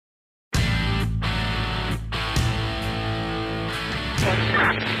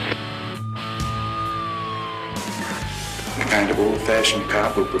kind of old-fashioned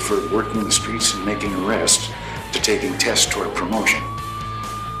cop who preferred working the streets and making arrests to taking tests toward promotion.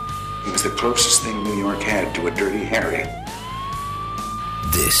 He was the closest thing New York had to a Dirty Harry.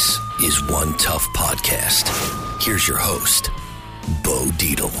 This is One Tough Podcast. Here's your host, Bo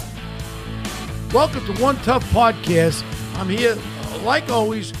Dietl. Welcome to One Tough Podcast. I'm here, like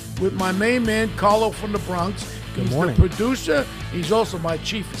always, with my main man, Carlo from the Bronx. Good He's morning. the producer. He's also my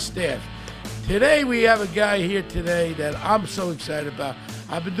chief of staff. Today, we have a guy here today that I'm so excited about.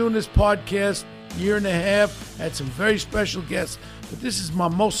 I've been doing this podcast a year and a half, had some very special guests, but this is my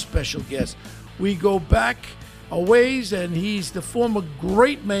most special guest. We go back a ways, and he's the former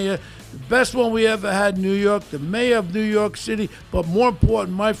great mayor, the best one we ever had in New York, the mayor of New York City, but more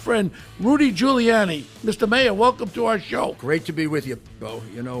important, my friend, Rudy Giuliani. Mr. Mayor, welcome to our show. Great to be with you, Bo.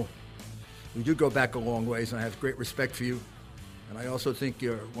 You know, we do go back a long ways, and I have great respect for you. And I also think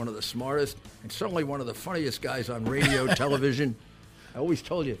you're one of the smartest and certainly one of the funniest guys on radio, television. I always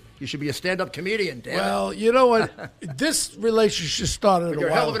told you, you should be a stand-up comedian, damn Well, you know what? This relationship started You're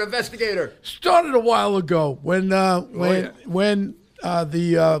a a hell of while an investigator. started a while ago when the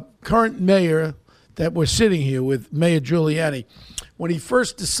current mayor that we're sitting here with, Mayor Giuliani, when he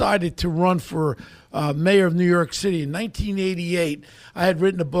first decided to run for mayor of New York City in 1988, I had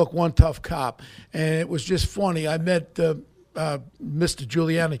written a book, One Tough Cop, and it was just funny. I met Mr.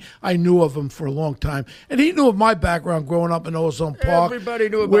 Giuliani. I knew of him for a long time, and he knew of my background growing up in Ozone Park. Everybody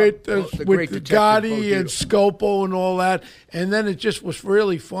knew about with the great detective, Gotti Bo and Dietl. Scopo and all that. And then it just was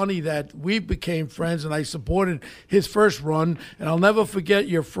really funny that we became friends, and I supported his first run. And I'll never forget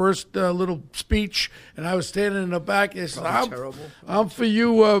your first little speech. And I was standing in the back and I said, terrible. I'm for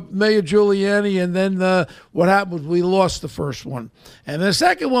you, Mayor Giuliani. And then what happened was we lost the first one. And the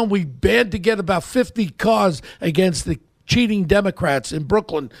second one, we band together about 50 cars against the cheating Democrats in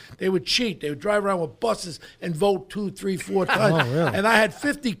Brooklyn. They would cheat. They would drive around with buses and vote 2, 3, 4 times. Oh, really? And I had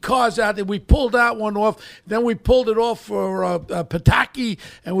 50 cars out there. We pulled that one off. Then we pulled it off for Pataki,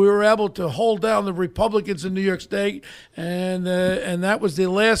 and we were able to hold down the Republicans in New York State. And that was the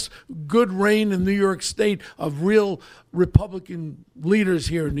last good reign in New York State of real Republican leaders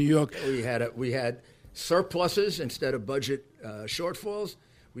here in New York. We had surpluses instead of budget shortfalls.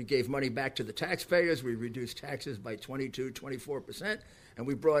 We gave money back to the taxpayers. We reduced taxes by 24%. And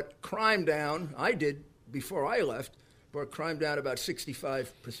we brought crime down. I did, before I left, brought crime down about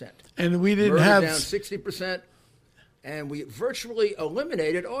 65%. And we didn't Murder have down 60%. And we virtually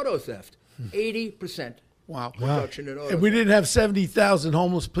eliminated auto theft. 80% wow. reduction in auto And we theft. didn't have 70,000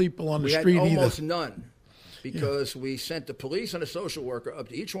 homeless people on the We had street almost either. none because we sent the police and a social worker up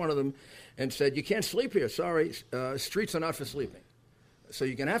to each one of them and said, you can't sleep here. Sorry, streets are not for sleeping. So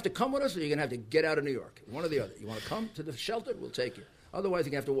you're going to have to come with us or you're going to have to get out of New York. One or the other. You want to come to the shelter? We'll take you. Otherwise,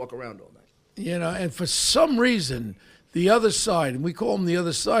 you're going to have to walk around all night. You know, and for some reason, the other side, and we call them the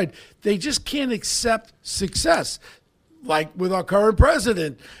other side, they just can't accept success. Like with our current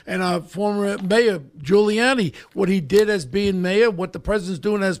president and our former mayor, Giuliani, what he did as being mayor, what the president's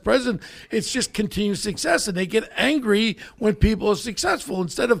doing as president, it's just continued success. And they get angry when people are successful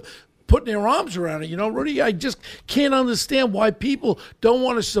instead of putting their arms around it. You know, Rudy, I just can't understand why people don't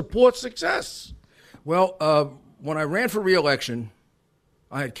want to support success. Well, when I ran for re-election,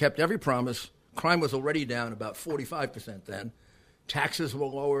 I had kept every promise. Crime was already down about 45% then. Taxes were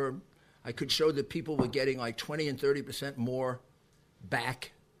lower. I could show that people were getting like 20 and 30% more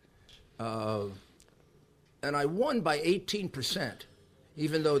back. And I won by 18%,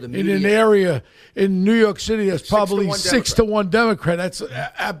 even though the media... In an area in New York City that's probably 6-1 6 to 1 Democrat. That's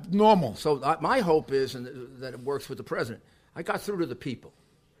abnormal. So my hope is, and that it works with the president, I got through to the people.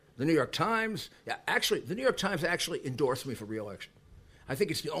 The New York Times, the New York Times actually endorsed me for re-election. I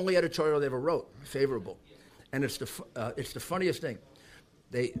think it's the only editorial they ever wrote favorable. And it's the funniest thing.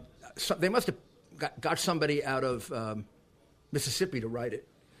 They must have got somebody out of Mississippi to write it,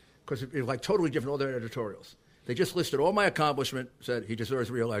 because it was like totally different, all their editorials. They just listed all my accomplishment, said he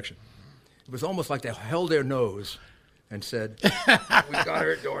deserves re-election. It was almost like they held their nose and said, we got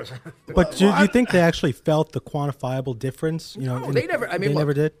her doors. But do you think they actually felt the quantifiable difference? You know, No, they never. I mean, they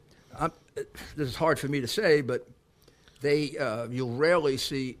never did. This is hard for me to say, but you'll rarely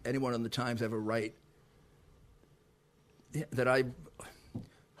see anyone in the Times ever write that I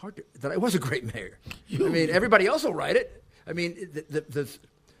was a great mayor. I mean, everybody else will write it. I mean,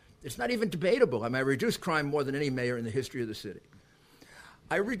 it's not even debatable. I mean, I reduced crime more than any mayor in the history of the city.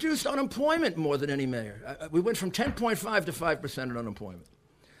 I reduced unemployment more than any mayor. We went from 10.5 to 5% in unemployment.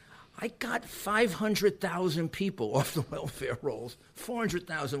 I got 500,000 people off the welfare rolls,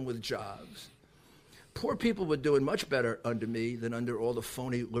 400,000 with jobs. Poor people were doing much better under me than under all the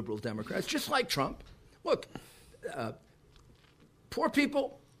phony liberal Democrats, just like Trump. Look, Poor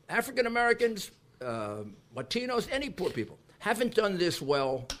people, African Americans, Latinos, any poor people, haven't done this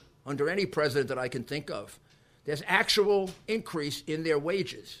well under any president that I can think of. There's actual increase in their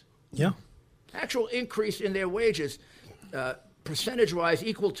wages. Yeah. Actual increase in their wages, percentage-wise,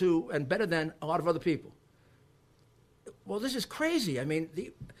 equal to and better than a lot of other people. Well, this is crazy. I mean,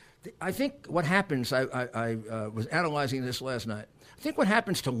 I think what happens, I was analyzing this last night. I think what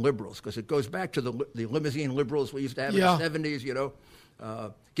happens to liberals, because it goes back to the limousine liberals we used to have in the 70s, you know,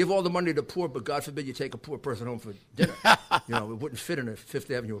 give all the money to the poor, but God forbid you take a poor person home for dinner. You know, it wouldn't fit in a Fifth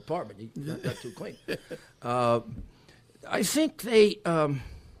Avenue apartment. That's too clean. I think they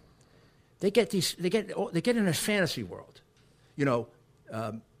get in a fantasy world. You know,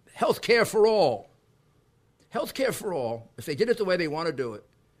 health care for all. Health care for all, if they did it the way they want to do it,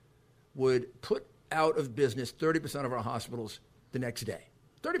 would put out of business 30% of our hospitals the next day.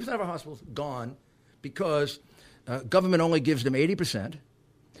 30% of our hospitals gone because government only gives them 80%.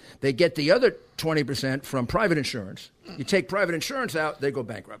 They get the other 20% from private insurance. You take private insurance out, they go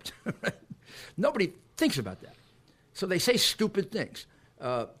bankrupt. Nobody thinks about that. So they say stupid things.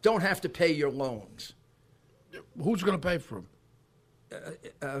 Don't have to pay your loans. Who's going to pay for them?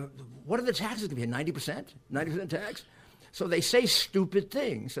 What are the taxes going to be? 90%? 90% tax? So they say stupid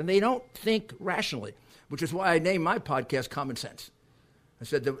things, and they don't think rationally, which is why I named my podcast Common Sense. I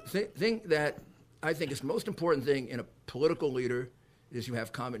said the thing that I think is the most important thing in a political leader is you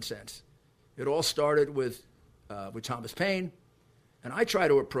have common sense. It all started with Thomas Paine, and I try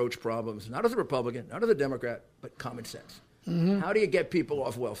to approach problems not as a Republican, not as a Democrat, but common sense. Mm-hmm. How do you get people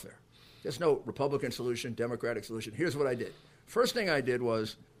off welfare? There's no Republican solution, Democratic solution. Here's what I did. First thing I did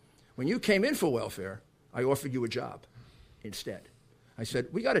was, when you came in for welfare, I offered you a job instead. I said,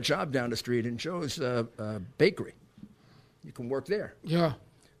 we got a job down the street in Joe's bakery. You can work there. Yeah.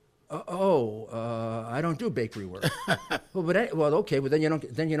 I don't do bakery work. Okay, but then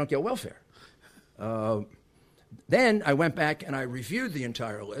you don't get welfare. Then I went back and I reviewed the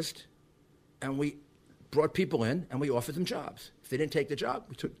entire list, and we brought people in and we offered them jobs. If they didn't take the job,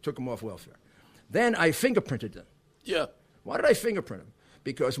 we took them off welfare. Then I fingerprinted them. Yeah. Why did I fingerprint them?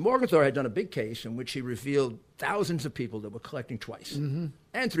 Because Morgenthau had done a big case in which he revealed thousands of people that were collecting twice and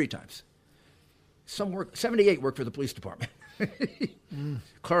 3 times. 78 worked for the police department.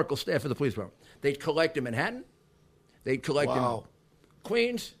 Clerical staff of the police department. They'd collect in Manhattan. They'd collect in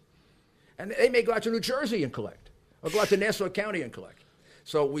Queens. And they may go out to New Jersey and collect, or go out to Nassau County and collect.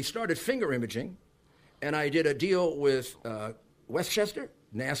 So we started finger imaging, and I did a deal with Westchester,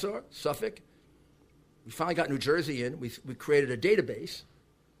 Nassau, Suffolk. We finally got New Jersey in. We created a database.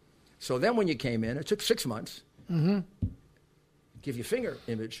 So then when you came in, it took 6 months. Mm-hmm. Give you a finger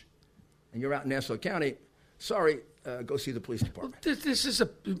image, and you're out in Nassau County. Sorry, go see the police department. This is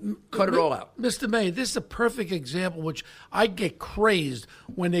cut it all out. Mr. May, this is a perfect example, which I get crazed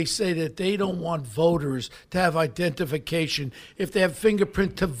when they say that they don't want voters to have identification if they have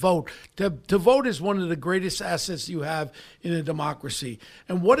fingerprint to vote. To vote is one of the greatest assets you have in a democracy.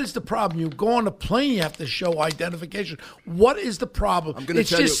 And what is the problem? You go on a plane, you have to show identification. What is the problem? It's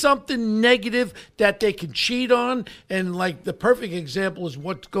just something negative that they can cheat on. And like the perfect example is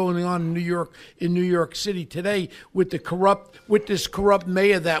what's going on in New York City today with this corrupt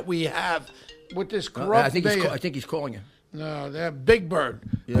mayor that we have. With this corrupt mayor. I think he's calling you. No, that Big Bird.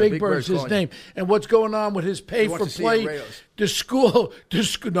 Yeah, Big Bird's his name. And what's going on with his pay-for-play? The school.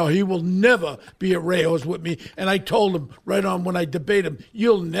 No, he will never be at Rayos with me. And I told him right on when I debate him,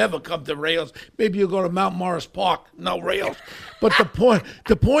 you'll never come to Rayos. Maybe you'll go to Mount Morris Park. No, Rayos. But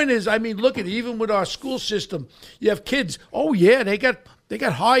the point is, I mean, look at it. Even with our school system, you have kids. Oh yeah, they got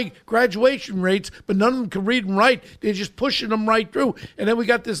high graduation rates, but none of them can read and write. They're just pushing them right through. And then we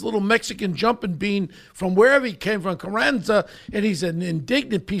got this little Mexican jumping bean from wherever he came from, Carranza, and he's an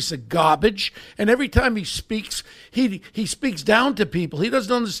indignant piece of garbage. And every time he speaks, he speaks down to people. He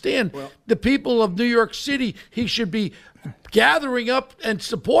doesn't understand the people of New York City. He should be gathering up and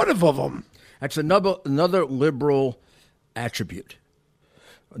supportive of them. That's another liberal attribute.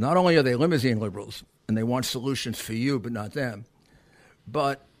 Not only are they limousine liberals, and they want solutions for you, but not them,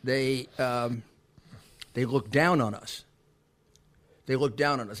 but they look down on us. They look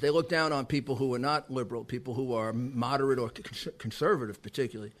down on us. They look down on people who are not liberal, people who are moderate or conservative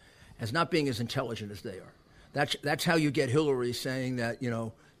particularly, as not being as intelligent as they are. That's how you get Hillary saying that,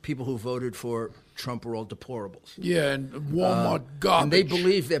 people who voted for Trump are all deplorables. Yeah, and Walmart garbage. And they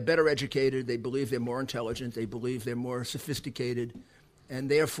believe they're better educated. They believe they're more intelligent. They believe they're more sophisticated. And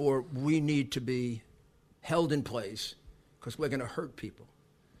therefore, we need to be held in place because we're going to hurt people.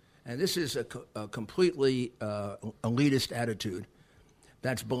 And this is a completely elitist attitude.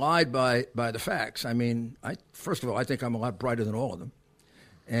 that's belied by the facts. I mean, first of all, I think I'm a lot brighter than all of them.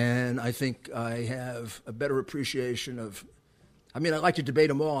 And I think I have a better appreciation of, I mean, I like to debate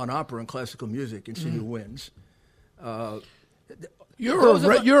them all on opera and classical music and see who wins.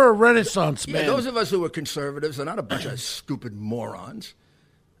 You're a Renaissance man. Those of us who are conservatives are not a bunch of stupid morons.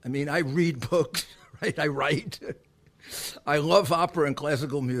 I mean, I read books, right? I write. I love opera and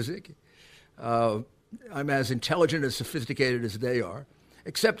classical music. I'm as intelligent, as sophisticated as they are,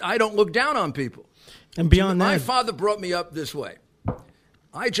 except I don't look down on people. And beyond My that, father brought me up this way.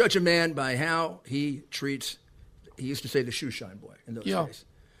 I judge a man by how he treats, he used to say the shoe shine boy in those days.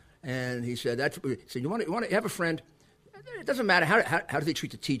 And he said, you want to have a friend, it doesn't matter how does he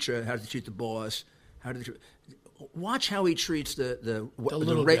treat the teacher, how does he treat the boss, watch how he treats the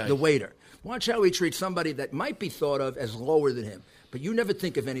waiter. Watch how he treats somebody that might be thought of as lower than him. But you never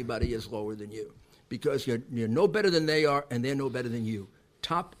think of anybody as lower than you because you're no better than they are and they're no better than you,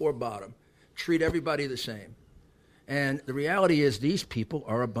 top or bottom. Treat everybody the same. And the reality is these people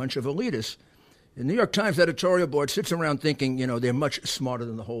are a bunch of elitists. The New York Times editorial board sits around thinking, they're much smarter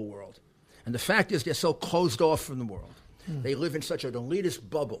than the whole world. And the fact is they're so closed off from the world. They live in such an elitist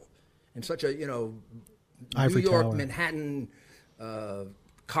bubble, in such a, New York, Tower. Manhattan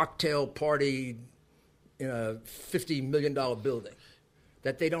cocktail party in a $50 million building,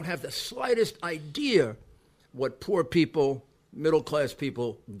 that they don't have the slightest idea what poor people, middle-class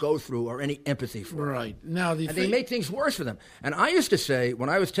people go through or any empathy for. Right. Now, they make things worse for them. And I used to say, when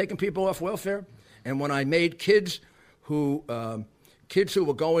I was taking people off welfare, and when I made kids who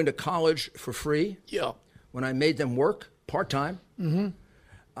were going to college for free, when I made them work part-time,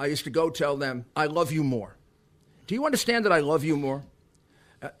 I used to go tell them, I love you more. Do you understand that I love you more?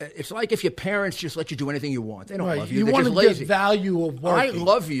 It's like if your parents just let you do anything you want. They don't love you. You They're want just to lazy. get value of working. I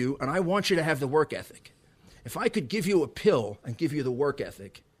love you, and I want you to have the work ethic. If I could give you a pill and give you the work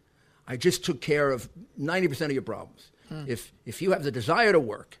ethic, I just took care of 90% of your problems. If you have the desire to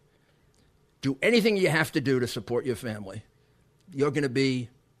work, do anything you have to do to support your family, you're going to be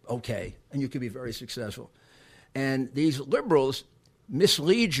okay, and you can be very successful. And these liberals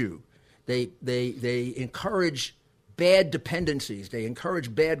mislead you. They encourage bad dependencies. They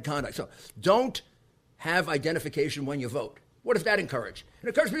encourage bad conduct. So don't have identification when you vote. What does that encourage? It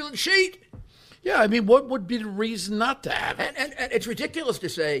encourages people to cheat. Yeah, I mean, what would be the reason not to have it? And it's ridiculous to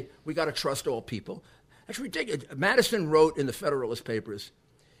say we got to trust all people. That's ridiculous. Madison wrote in the Federalist Papers,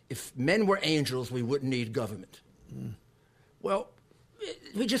 if men were angels, we wouldn't need government. Well,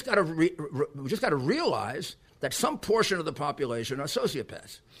 we just got to realize that some portion of the population are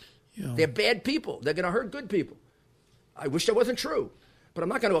sociopaths. They're bad people. They're going to hurt good people. I wish that wasn't true, but I'm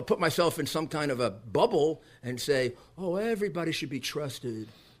not going to put myself in some kind of a bubble and say, "Oh, everybody should be trusted."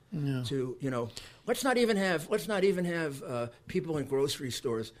 To let's not even have people in grocery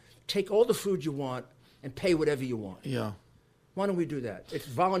stores take all the food you want and pay whatever you want. Yeah. Why don't we do that? It's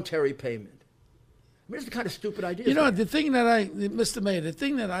voluntary payment. I mean, it's the kind of stupid idea. The thing that Mr. Mayor, the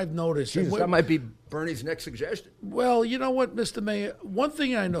thing that I've noticed. Jesus, that might be Bernie's next suggestion. Well, you know what, Mr. Mayor? One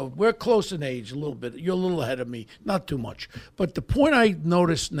thing I know, we're close in age a little bit. You're a little ahead of me, not too much. But the point I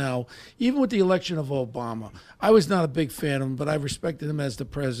noticed now, even with the election of Obama, I was not a big fan of him, but I respected him as the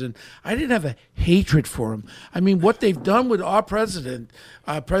president. I didn't have a hatred for him. I mean, what they've done with our president,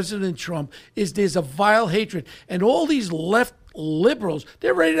 President Trump, is there's a vile hatred. And all these left liberals,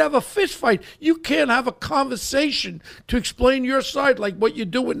 they're ready to have a fist fight. You can't have a conversation to explain your side like what you're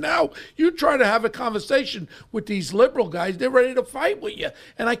doing now. You try to have a conversation with these liberal guys, they're ready to fight with you.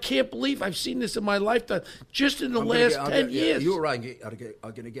 And I can't believe I've seen this in my lifetime, just in the last 10 years. You were right.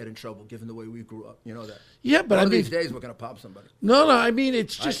 I'm going to get in trouble given the way we grew up. You know that. Yeah, but One of these days we're going to pop somebody. No, I mean,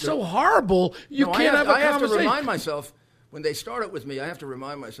 it's just so horrible. You can't have a conversation. I have to remind myself, when they start it with me, I have to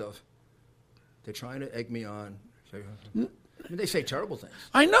remind myself, they're trying to egg me on. They say terrible things.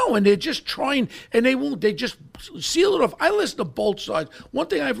 I know, and they're just trying, and they won't. They just seal it off. I listen to both sides. One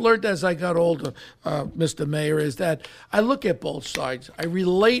thing I've learned as I got older, Mr. Mayor, is that I look at both sides. I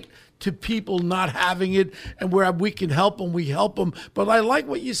relate to people not having it, and where we can help them, we help them. But I like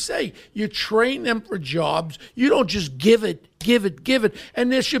what you say. You train them for jobs. You don't just give it.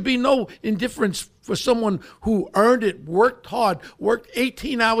 And there should be no indifference for someone who earned it, worked hard, worked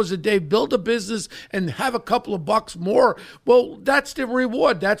 18 hours a day, build a business, and have a couple of bucks more. Well, that's the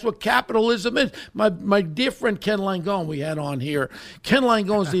reward. That's what capitalism is. My dear friend Ken Langone, we had on here. Ken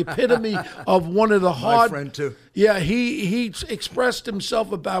Langone is the epitome of one of the hard. My friend too. Yeah, he expressed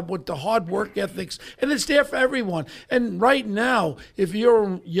himself about what the hard work ethics, and it's there for everyone. And right now, if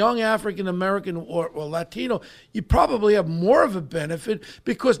you're a young African American or Latino, you probably have more more of a benefit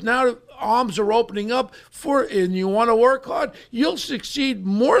because now arms are opening up and you want to work hard, you'll succeed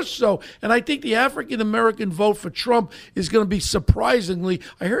more so. And I think the African American vote for Trump is going to be surprisingly,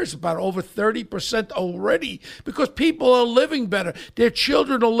 I hear it's about over 30% already, because people are living better. Their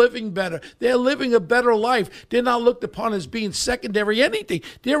children are living better. They're living a better life. They're not looked upon as being secondary anything.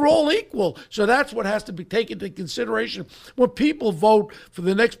 They're all equal. So that's what has to be taken into consideration. When people vote for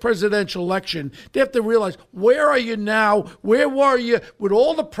the next presidential election, they have to realize, where are you now? Where were you with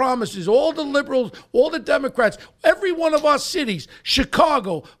all the promises, all the liberals, all the Democrats, every one of our cities,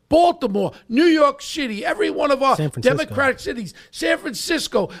 Chicago, Baltimore, New York City, every one of our Democratic cities, San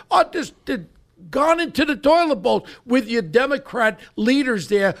Francisco, are just gone into the toilet bowl with your Democrat leaders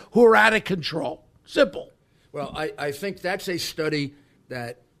there who are out of control. Simple. Well, I think that's a study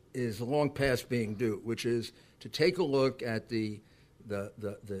that is long past being due, which is to take a look at the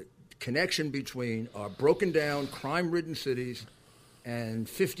connection between our broken down, crime-ridden cities and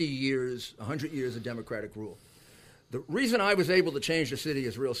 50 years, 100 years of Democratic rule. The reason I was able to change the city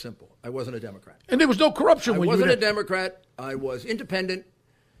is real simple. I wasn't a Democrat. And there was no corruption when you were there. I wasn't a Democrat. I was independent.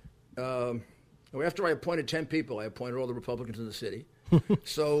 After I appointed 10 people, I appointed all the Republicans in the city.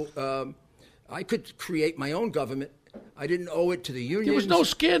 So I could create my own government. I didn't owe it to the unions. There was no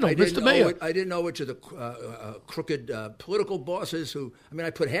scandal, Mr. Mayor. I didn't owe it to the crooked political bosses I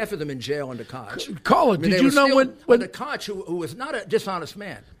put half of them in jail under Koch. Colin, did you know when under Koch, who was not a dishonest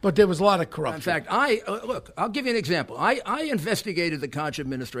man. But there was a lot of corruption. In fact, I'll give you an example. I investigated the Koch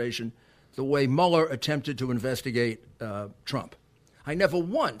administration the way Mueller attempted to investigate Trump. I never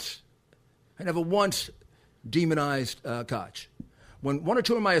once demonized Koch. When one or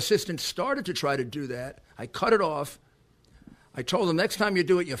two of my assistants started to try to do that, I cut it off. I told them, next time you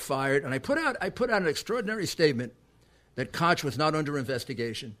do it, you're fired. And I put out an extraordinary statement that Koch was not under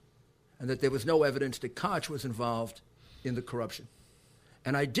investigation and that there was no evidence that Koch was involved in the corruption.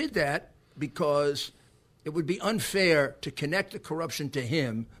 And I did that because it would be unfair to connect the corruption to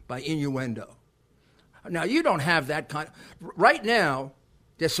him by innuendo. Now, you don't have that kind. Right now,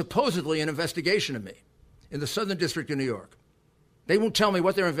 there's supposedly an investigation of me in the Southern District of New York. They won't tell me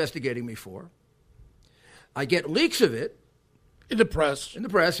what they're investigating me for. I get leaks of it. In the press.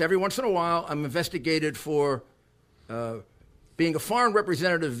 Every once in a while, I'm investigated for being a foreign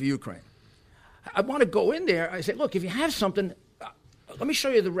representative of Ukraine. I want to go in there. I say, look, if you have something, let me show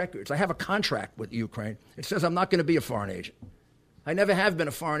you the records. I have a contract with Ukraine. It says I'm not going to be a foreign agent. I never have been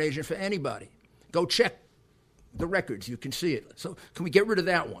a foreign agent for anybody. Go check the records. You can see it. So can we get rid of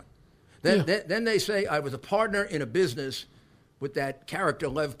that one? Then they say I was a partner in a business with that character,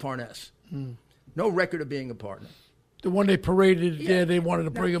 Lev Parnas. No record of being a partner. The one they paraded there, they wanted to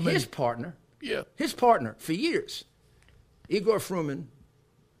bring him in. His partner for years, Igor Fruman,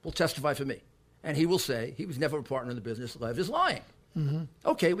 will testify for me. And he will say he was never a partner in the business. Lev is lying. Mm-hmm.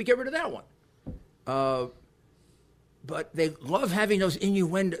 Okay, we get rid of that one. But they love having those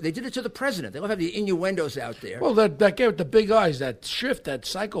innuendos. They did it to the president. They love having the innuendos out there. Well, that guy with the big eyes, that Schiff, that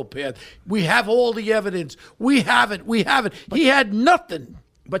psychopath, we have all the evidence. We have it. He had nothing.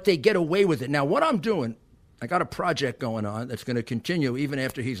 But they get away with it. Now, what I'm doing, I got a project going on that's going to continue even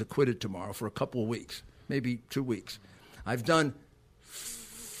after he's acquitted tomorrow for a couple of weeks, maybe 2 weeks. I've done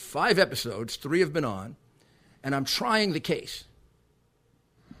 5 episodes, 3 have been on, and I'm trying the case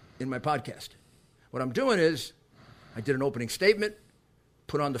in my podcast. What I'm doing is I did an opening statement,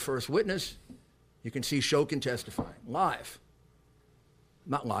 put on the first witness. You can see Shokin testifying live.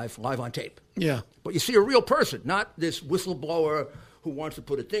 Not live on tape. Yeah. But you see a real person, not this whistleblower who wants to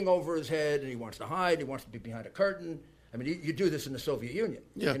put a thing over his head and he wants to hide, he wants to be behind a curtain. I mean, you do this in the Soviet Union.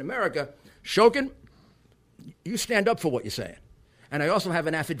 Yeah. In America, Shokin, you stand up for what you're saying. And I also have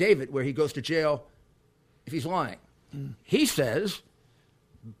an affidavit where he goes to jail if he's lying. He says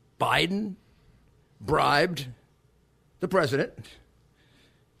Biden bribed the president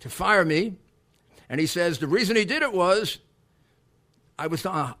to fire me, and he says the reason he did it was I was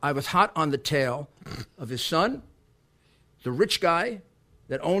hot on the tail of his son, the rich guy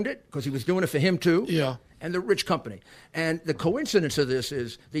that owned it, because he was doing it for him too, and the rich company. And the coincidence of this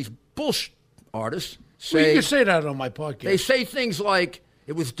is these bullshit artists say... Well, you can say that on my podcast. They say things like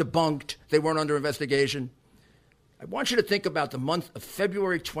it was debunked, they weren't under investigation. I want you to think about the month of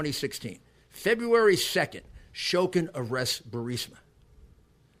February 2016. February 2nd, Shokin arrests Burisma.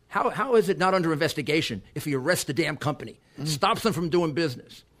 How is it not under investigation if he arrests the damn company, stops them from doing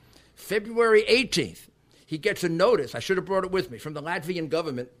business? February 18th, he gets a notice, I should have brought it with me, from the Latvian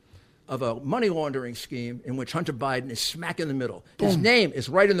government of a money laundering scheme in which Hunter Biden is smack in the middle. Boom. His name is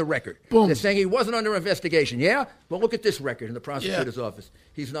right in the record. Boom. They're saying he wasn't under investigation. Yeah? Well, look at this record in the prosecutor's office.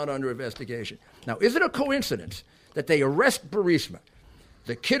 He's not under investigation. Now, is it a coincidence that they arrest Burisma.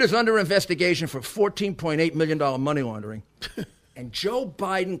 The kid is under investigation for $14.8 million money laundering. And Joe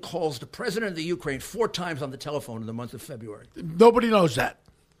Biden calls the president of the Ukraine 4 times on the telephone in the month of February. Nobody knows that.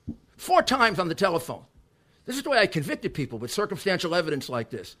 4 times on the telephone. This is the way I convicted people with circumstantial evidence like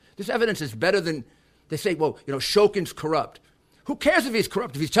this. This evidence is better than, they say, well, Shokin's corrupt. Who cares if he's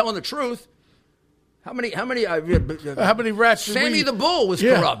corrupt if he's telling the truth? How many rats? Sammy the Bull was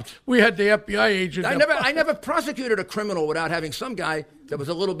corrupt. We had the FBI agent. I never prosecuted a criminal without having some guy that was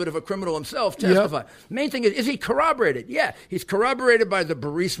a little bit of a criminal himself testify. Yep. Main thing is he corroborated? Yeah, he's corroborated by the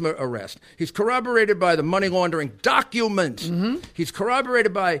Burisma arrest. He's corroborated by the money laundering documents. Mm-hmm. He's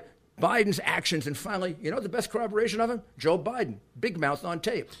corroborated by Biden's actions. And finally, the best corroboration of him? Joe Biden, big mouth on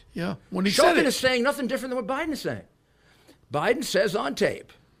tape. Yeah, when he said it. Shokin is saying nothing different than what Biden is saying. Biden says on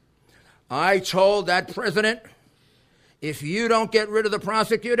tape, I told that president, if you don't get rid of the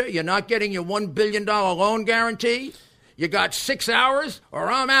prosecutor, you're not getting your $1 billion loan guarantee. You got 6 hours or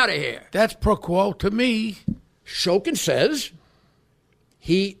I'm out of here. That's pro quo to me. Shokin says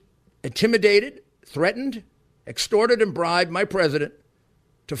he intimidated, threatened, extorted, and bribed my president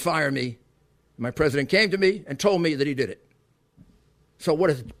to fire me. My president came to me and told me that he did it. So what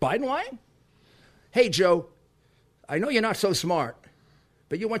is Biden lying? Hey, Joe, I know you're not so smart.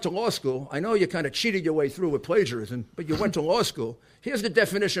 But you went to law school. I know you kind of cheated your way through with plagiarism, but you went to law school. Here's the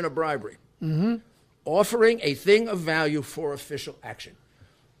definition of bribery. Mm-hmm. Offering a thing of value for official action.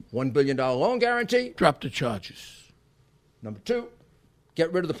 $1 billion loan guarantee. Drop the charges. Number 2,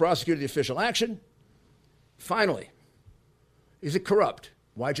 get rid of the prosecutor of the official action. Finally, is it corrupt?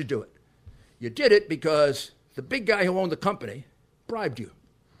 Why'd you do it? You did it because the big guy who owned the company bribed you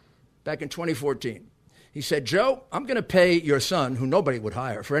back in 2014. He said, Joe, I'm going to pay your son, who nobody would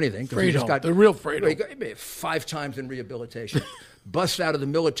hire for anything. Fredo, the real Fredo. He got 5 times in rehabilitation. Busts out of the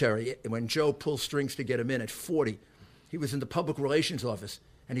military when Joe pulls strings to get him in at 40. He was in the public relations office,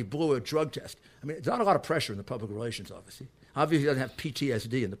 and he blew a drug test. I mean, there's not a lot of pressure in the public relations office. He obviously doesn't have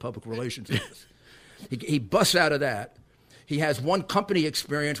PTSD in the public relations office. He busts out of that. He has one company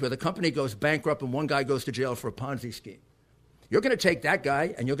experience where the company goes bankrupt and one guy goes to jail for a Ponzi scheme. You're going to take that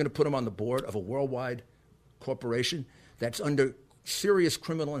guy, and you're going to put him on the board of a worldwide corporation that's under serious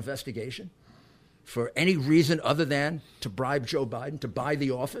criminal investigation for any reason other than to bribe Joe Biden, to buy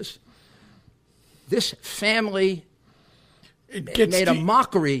the office. This family made a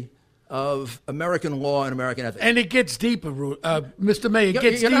mockery of American law and American ethics. And it gets deeper, Mr. Mayor. It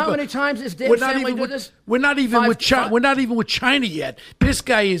gets deeper. You know how many times this damn family did this? We're not even with China. We're not even with China yet. This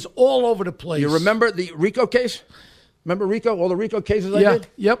guy is all over the place. You remember the RICO case? Remember RICO? All the RICO cases I did?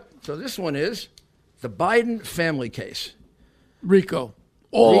 Yep. So this one is the Biden family case. RICO.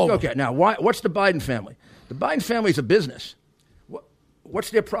 Okay, now what's the Biden family? The Biden family is a business. What's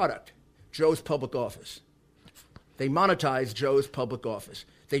their product? Joe's public office. They monetize Joe's public office.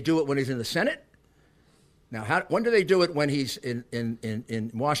 They do it when he's in the Senate. Now, when do they do it when he's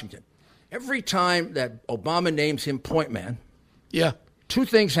in Washington? Every time that Obama names him point man, 2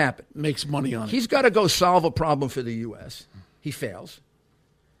 things happen. Makes money on it. He's got to go solve a problem for the U.S. He fails.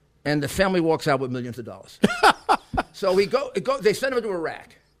 And the family walks out with millions of dollars. So they send him to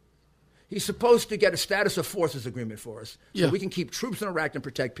Iraq. He's supposed to get a status of forces agreement for us so we can keep troops in Iraq and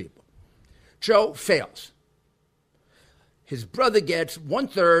protect people. Joe fails. His brother gets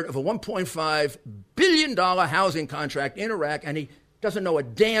 1/3 of a $1.5 billion housing contract in Iraq, and he doesn't know a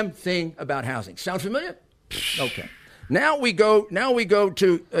damn thing about housing. Sound familiar? Okay. Now we go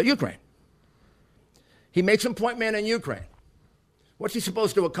to Ukraine. He makes him point man in Ukraine. What's he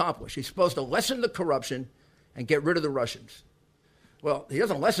supposed to accomplish? He's supposed to lessen the corruption and get rid of the Russians. Well, he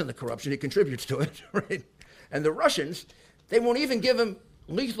doesn't lessen the corruption, he contributes to it, right? And the Russians, they won't even give him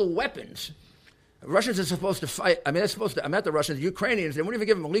lethal weapons. The Russians are supposed to fight. I mean, I'm not the Russians, the Ukrainians, they won't even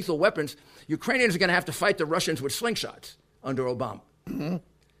give them lethal weapons. Ukrainians are going to have to fight the Russians with slingshots under Obama. Mm-hmm.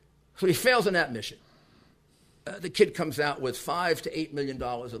 So he fails in that mission. The kid comes out with $5 to $8 million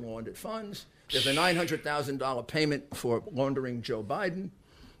in laundered funds. There's a $900,000 payment for laundering Joe Biden.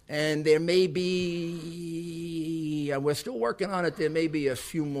 And there may be, we're still working on it, there may be a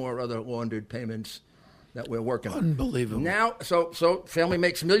few more other laundered payments that we're working on. Unbelievable. Now, so family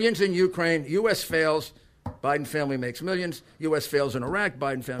makes millions in Ukraine, U.S. fails, Biden family makes millions, U.S. fails in Iraq,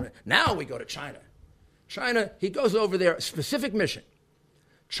 Biden family. Now we go to China. China, he goes over there, specific mission.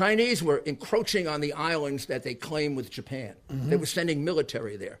 Chinese were encroaching on the islands that they claim with Japan. Mm-hmm. They were sending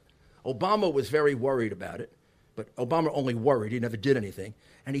military there. Obama was very worried about it, but Obama only worried. He never did anything.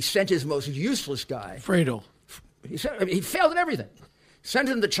 And he sent his most useless guy. Fredo. He failed at everything. Sent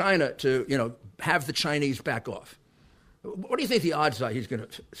him to China to, have the Chinese back off. What do you think the odds are he's going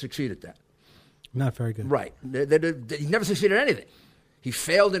to succeed at that? Not very good. Right. He never succeeded at anything. He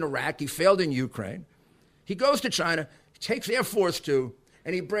failed in Iraq. He failed in Ukraine. He goes to China, takes Air Force 2,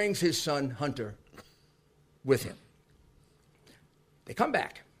 and he brings his son, Hunter, with him. They come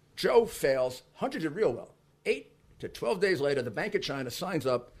back. Joe fails. Hunter did real well. 8 to 12 days later, the Bank of China signs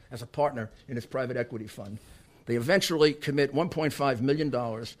up as a partner in its private equity fund. They eventually commit $1.5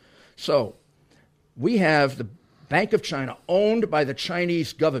 million. So we have the Bank of China owned by the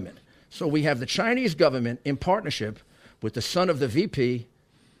Chinese government. So we have the Chinese government in partnership with the son of the VP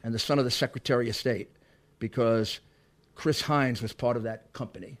and the son of the Secretary of State, because Chris Hines was part of that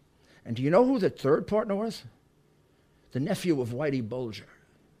company. And do you know who the third partner was? The nephew of Whitey Bulger.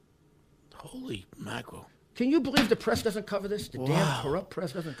 Holy mackerel. Can you believe the press doesn't cover this? The damn corrupt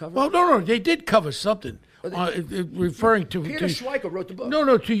press doesn't cover Well, it? no, they did cover something. Referring to Peter Schweiker wrote the book.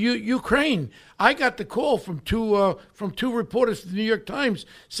 No, to Ukraine. I got the call from two reporters from the New York Times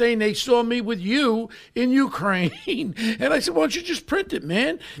saying they saw me with you in Ukraine, and I said, "Why don't you just print it,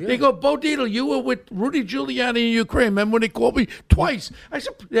 man?" Yeah. They go, "Bo Dietl, you were with Rudy Giuliani in Ukraine." Remember when they called me twice? I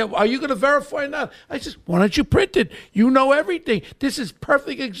said, yeah, "Are you going to verify that?" I said, "Why don't you print it? You know everything. This is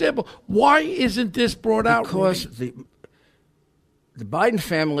perfect example. Why isn't this brought out?" Because the Biden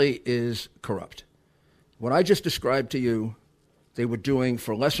family is corrupt. What I just described to you, they were doing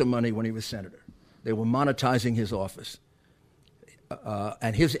for lesser money when he was senator. They were monetizing his office.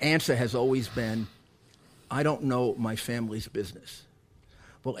 And his answer has always been, "I don't know my family's business."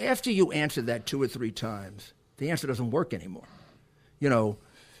 Well, after you answer that 2 or 3 times, the answer doesn't work anymore.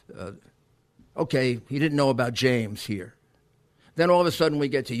 Okay, he didn't know about James here. Then all of a sudden we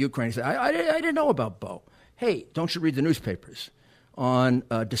get to Ukraine. He said, I didn't know about Bo. Hey, don't you read the newspapers? On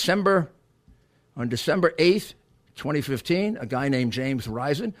December 8th, 2015, a guy named James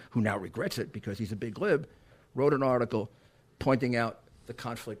Risen, who now regrets it because he's a big lib, wrote an article pointing out the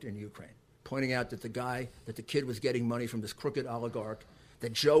conflict in Ukraine, pointing out that the kid was getting money from this crooked oligarch,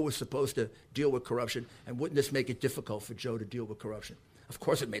 that Joe was supposed to deal with corruption, and wouldn't this make it difficult for Joe to deal with corruption? Of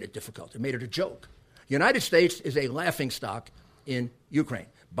course it made it difficult. It made it a joke. The United States is a laughingstock in Ukraine.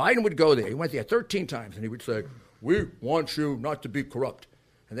 Biden would go there. He went there 13 times, and he would say, "We want you not to be corrupt."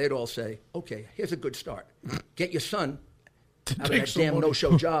 And they'd all say, "Okay, here's a good start. Get your son out of that damn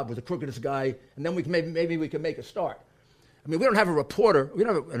no-show job with the crookedest guy, and then maybe we can make a start." I mean, we don't have a reporter, we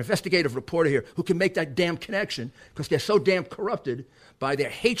don't have an investigative reporter here who can make that damn connection because they're so damn corrupted by their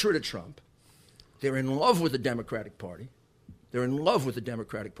hatred of Trump. They're in love with the Democratic Party. They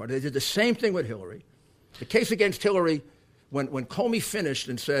did the same thing with Hillary. The case against Hillary, when Comey finished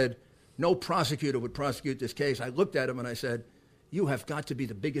and said, no prosecutor would prosecute this case, I looked at him and I said, "You have got to be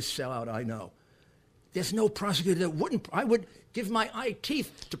the biggest sellout I know. There's no prosecutor that wouldn't. I would give my eye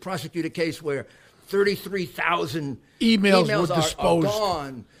teeth to prosecute a case where 33,000 emails were disposed. Are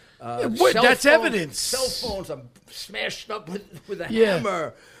gone. That's evidence. Cell phones are smashed up with a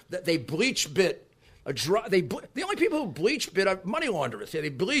hammer. They bleach bit. The only people who bleach bit are money launderers. They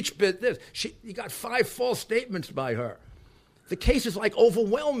bleach bit this. You got 5 false statements by her. The case is like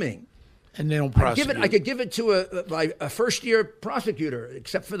overwhelming. And they don't prosecute. I could give it to a first-year prosecutor,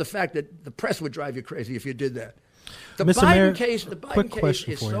 except for the fact that the press would drive you crazy if you did that. The Biden case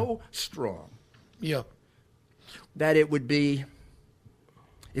is so strong that it would be,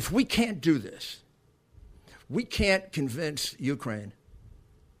 if we can't do this, we can't convince Ukraine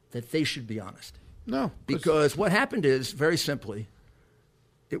that they should be honest. No. Because what happened is, very simply,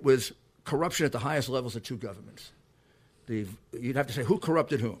 it was corruption at the highest levels of 2 governments. You'd have to say, who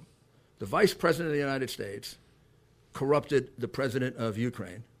corrupted whom? The vice president of the United States corrupted the president of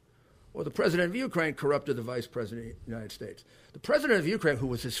Ukraine, or the president of Ukraine corrupted the vice president of the United States. The president of Ukraine, who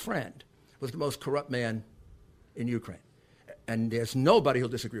was his friend, was the most corrupt man in Ukraine. And there's nobody who'll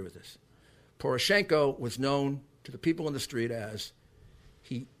disagree with this. Poroshenko was known to the people in the street as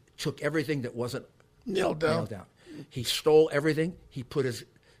he took everything that wasn't nailed down. He stole everything. He put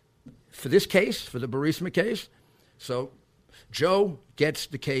for this case, for the Burisma case, so Joe gets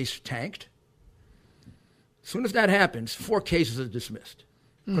the case tanked. As soon as that happens, 4 cases are dismissed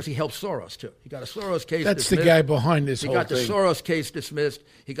because he helped Soros, too. He got a Soros case That's dismissed. The guy behind this whole thing. He got the Soros case dismissed.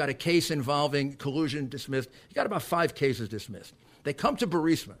 He got a case involving collusion dismissed. He got about 5 cases dismissed. They come to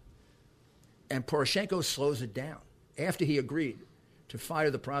Burisma, and Poroshenko slows it down. After he agreed to fire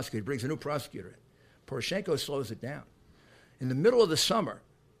the prosecutor, brings a new prosecutor in. Poroshenko slows it down. In the middle of the summer,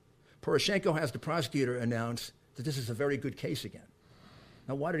 Poroshenko has the prosecutor announce that this is a very good case again.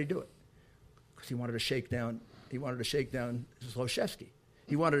 Now, why did he do it? Because he wanted to shake down Zlochevsky.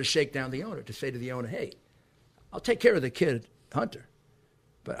 He wanted to shake down the owner, to say to the owner, "Hey, I'll take care of the kid, Hunter,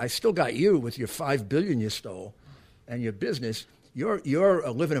 but I still got you with your $5 billion you stole and your business. you're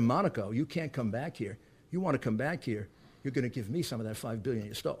living in Monaco. You can't come back here. You want to come back here, you're going to give me some of that $5 billion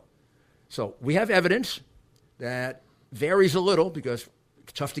you stole. So we have evidence that varies a little because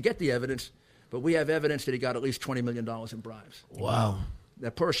it's tough to get the evidence, but we have evidence that he got at least $20 million in bribes. Wow.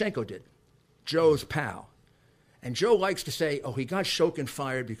 That Poroshenko did. Joe's pal. And Joe likes to say, he got Shokin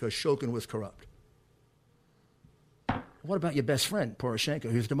fired because Shokin was corrupt. What about your best friend,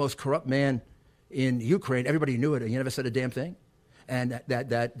 Poroshenko? He was the most corrupt man in Ukraine. Everybody knew it, and he never said a damn thing. And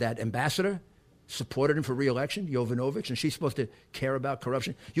that ambassador supported him for re-election, Yovanovitch, and she's supposed to care about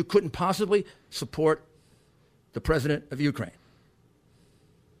corruption. You couldn't possibly support the president of Ukraine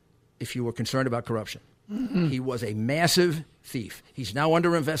if you were concerned about corruption. Mm-hmm. He was a massive thief. He's now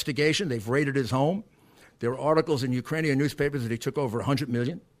under investigation. They've raided his home. There are articles in Ukrainian newspapers that he took over $100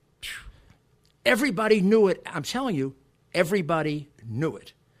 million. Everybody knew it. I'm telling you, everybody knew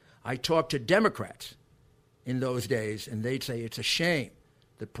it. I talked to Democrats in those days, and they'd say it's a shame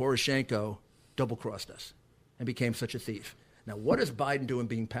that Poroshenko double-crossed us and became such a thief. Now, what is Biden doing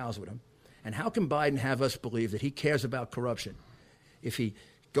being pals with him? And how can Biden have us believe that he cares about corruption if he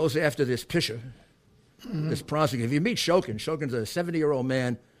goes after this Pisher, this prosecutor? If you meet Shokin, Shokin's a 70-year-old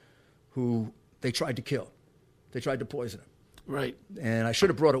man who they tried to kill. They tried to poison him. Right. And I should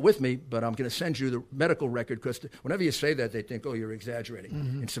have brought it with me, but I'm going to send you the medical record because whenever you say that, they think, you're exaggerating.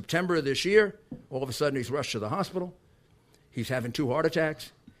 Mm-hmm. In September of this year, all of a sudden he's rushed to the hospital. He's having 2 heart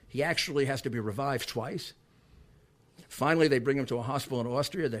attacks. He actually has to be revived twice. Finally, they bring him to a hospital in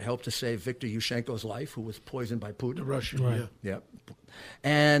Austria that helped to save Viktor Yushchenko's life, who was poisoned by Putin. The Russian, right. Yeah.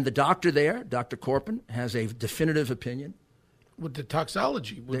 And the doctor there, Dr. Korpin, has a definitive opinion. With the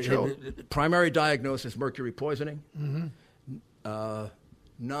toxology, the primary diagnosis, mercury poisoning. Mm-hmm.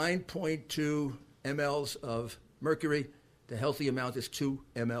 9.2 mLs of mercury. The healthy amount is 2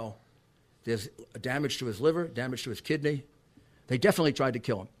 ml. There's damage to his liver, damage to his kidney. They definitely tried to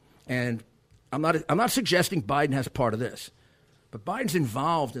kill him. And I'm not suggesting Biden has part of this, but Biden's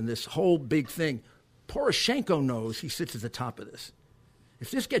involved in this whole big thing. Poroshenko knows he sits at the top of this.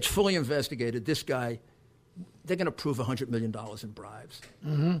 If this gets fully investigated, this guy, they're going to prove $100 million in bribes.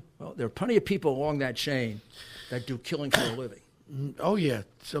 Mm-hmm. Well, there are plenty of people along that chain that do killing for a living. Oh, yeah.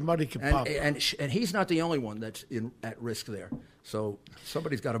 Somebody could pop. And he's not the only one that's at risk there. So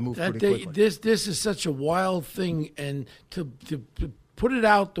somebody's got to move pretty quickly. This is such a wild thing, and to put it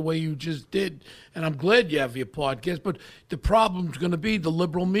out the way you just did, and I'm glad you have your podcast, but the problem's going to be the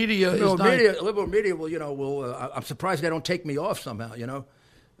liberal media. Liberal media will, I'm surprised they don't take me off somehow,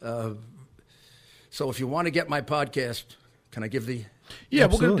 So if you want to get my podcast, can I give the... Yeah,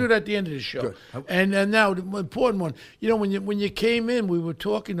 Absolutely. we're going to do that at the end of the show. Good. And now, the important one, when you came in, we were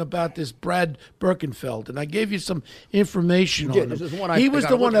talking about this Brad Birkenfeld, and I gave you some information on him. This is one he was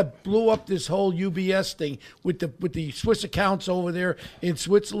the one that blew up this whole UBS thing with the Swiss accounts over there in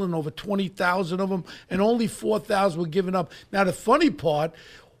Switzerland, over 20,000 of them, and only 4,000 were given up. Now, the funny part,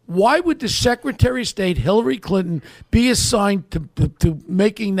 why would the Secretary of State, Hillary Clinton, be assigned to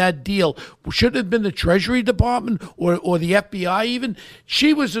making that deal? Should it have been the Treasury Department or the FBI even?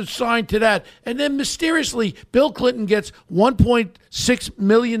 She was assigned to that. And then mysteriously, Bill Clinton gets $1.6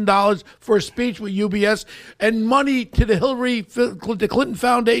 million for a speech with UBS and money to the Clinton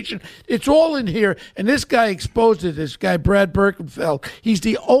Foundation. It's all in here. And this guy exposed it, this guy, Brad Birkenfeld. He's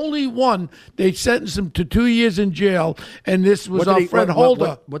the only one. They sentenced him to 2 years in jail. And this was our friend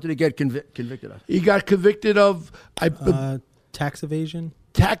Holder. What did he get convicted of? He got convicted of tax evasion.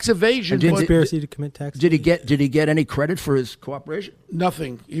 Tax evasion. Conspiracy to commit tax evasion. Did he get any credit for his cooperation?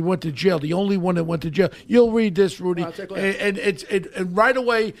 Nothing. He went to jail. The only one that went to jail. You'll read this, Rudy. I'll take a look. And right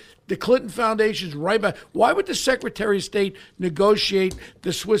away, the Clinton Foundation's right back. Why would the Secretary of State negotiate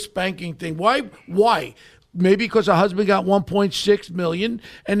the Swiss banking thing? Why? Maybe because her husband got $1.6 million,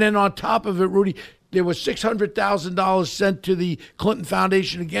 and then on top of it, Rudy, there was $600,000 sent to the Clinton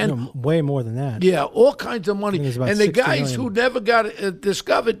Foundation again. No, way more than that. Yeah, all kinds of money. And the guys who never got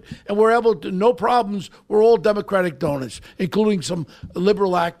discovered and were able to, no problems, were all Democratic donors, including some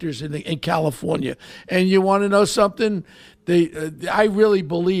liberal actors in California. And you want to know something? I really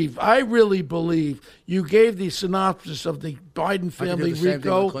believe you gave the synopsis of the Biden family,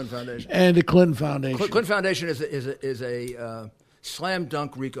 RICO, and the Clinton Foundation. Clinton Foundation is a slam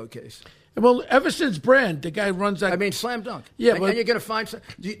dunk RICO case. Well, ever since Brand, the guy runs that. I mean, slam dunk. Yeah, and you're going to find.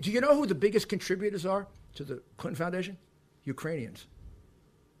 Do you know who the biggest contributors are to the Clinton Foundation? Ukrainians.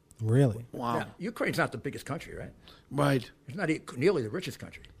 Really? Wow. Now, Ukraine's not the biggest country, right? Right. It's not nearly the richest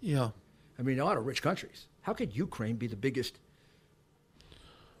country. Yeah. I mean, a lot of rich countries. How could Ukraine be the biggest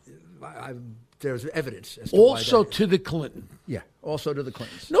there's evidence. As to Also why that is. to the Clinton. Yeah, also to the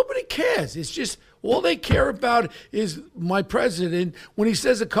Clintons. Nobody cares. It's just all they care about is my president when he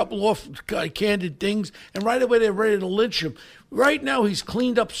says a couple off-candid things, and right away they're ready to lynch him. Right now he's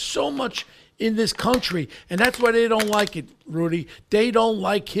cleaned up so much in this country, and that's why they don't like it, Rudy. They don't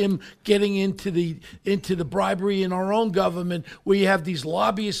like him getting into the bribery in our own government, where you have these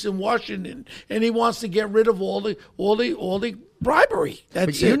lobbyists in Washington, and he wants to get rid of all the bribery. That's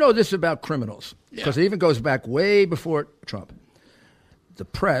But you it. know this about criminals, because it even goes back way before Trump. The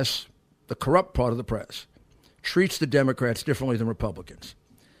press, the corrupt part of the press, treats the Democrats differently than Republicans.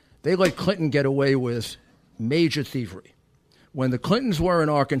 They let Clinton get away with major thievery. When the Clintons were in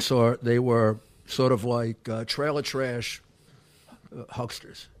Arkansas, they were sort of like trailer trash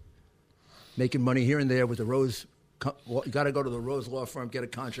hucksters, making money here and there with the Rose. You got to go to the Rose Law Firm, get a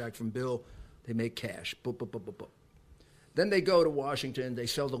contract from Bill. They make cash. Boop, boop, boop, boop, boop. Then they go to Washington. They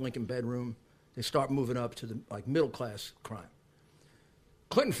sell the Lincoln bedroom. They start moving up to the middle class crime.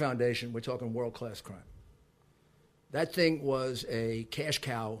 Clinton Foundation, we're talking world class crime. That thing was a cash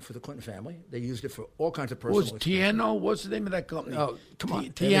cow for the Clinton family. They used it for all kinds of personal Was Tiano? What's the name of that company? Oh, come on.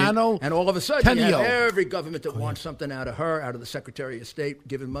 Tiano. And all of a sudden, you have Tenio. every government that wants something out of her, out of the Secretary of State,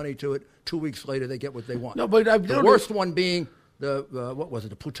 giving money to it. 2 weeks later, they get what they want. No, but I've the noticed- worst one being the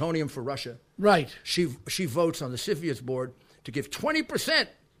the plutonium for Russia. Right. She votes on the CFIUS board to give 20%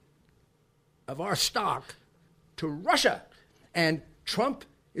 of our stock to Russia. And Trump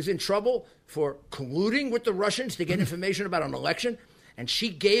is in trouble for colluding with the Russians to get information about an election. And she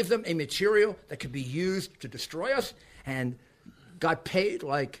gave them a material that could be used to destroy us and got paid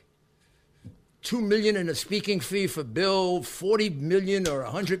like $2 million in a speaking fee for Bill, $40 million or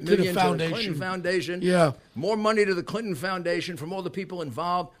 $100 million to the foundation. Clinton Foundation. Yeah. More money to the Clinton Foundation from all the people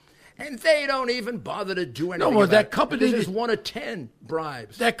involved. And they don't even bother to do anything well, about that it. company- This is one of 10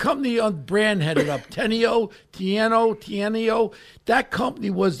 bribes. That company on Brand headed up, Tiano. That company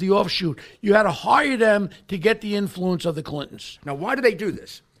was the offshoot. You had to hire them to get the influence of the Clintons. Now, why do they do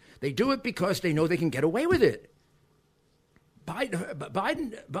this? They do it because they know they can get away with it.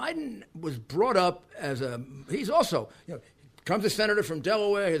 Biden was brought up as he's also, comes a senator from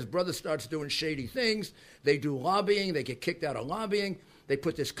Delaware. His brother starts doing shady things. They do lobbying. They get kicked out of lobbying. They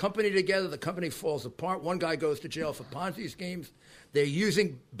put this company together. The company falls apart. One guy goes to jail for Ponzi schemes. They're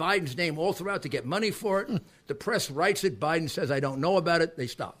using Biden's name all throughout to get money for it. The press writes it. Biden says, I don't know about it. They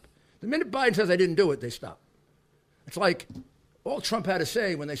stop. The minute Biden says, I didn't do it, they stop. It's like all Trump had to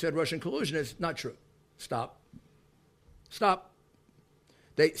say when they said Russian collusion is not true. Stop. Stop.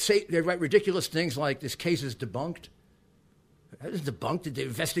 They write ridiculous things like this case is debunked. That is debunked. The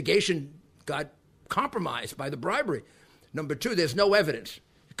investigation got compromised by the bribery. Number two, there's no evidence.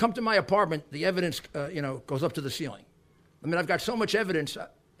 You come to my apartment, the evidence, goes up to the ceiling. I mean, I've got so much evidence,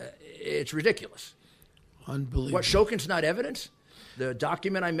 it's ridiculous. Unbelievable. What, Shokin's not evidence? The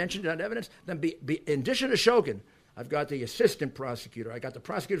document I mentioned is not evidence? Then in addition to Shokin, I've got the assistant prosecutor. I got the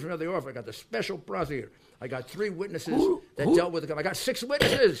prosecutor from another office. I got the special prosecutor. I got 3 witnesses that dealt with it. I got 6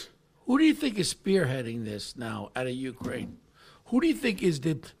 witnesses. Who do you think is spearheading this now out of Ukraine? Who do you think is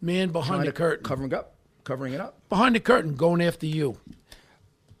the man behind the curtain? Covering it up. Behind the curtain, going after you.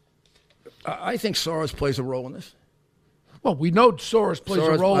 I think Soros plays a role in this. Well, we know Soros plays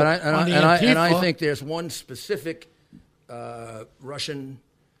a role and on the I Antifa. think there's one specific Russian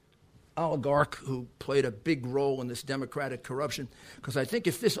oligarch who played a big role in this democratic corruption. Because I think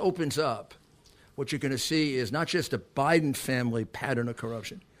if this opens up, what you're going to see is not just a Biden family pattern of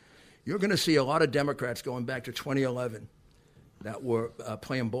corruption. You're going to see a lot of Democrats going back to 2011 that were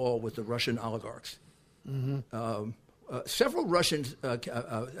playing ball with the Russian oligarchs. Mm-hmm.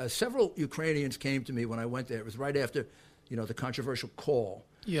 Several Ukrainians came to me when I went there. It was right after, the controversial call.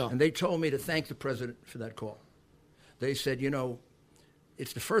 Yeah. And they told me to thank the president for that call. They said,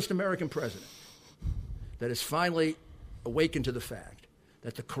 it's the first American president that has finally awakened to the fact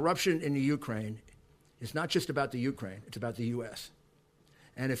that the corruption in the Ukraine is not just about the Ukraine, it's about the U.S.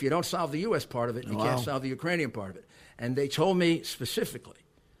 And if you don't solve the U.S. part of it, you can't solve the Ukrainian part of it. And they told me specifically,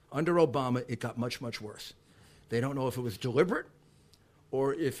 under Obama, it got much, much worse. They don't know if it was deliberate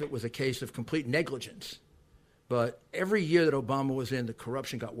or if it was a case of complete negligence. But every year that Obama was in, the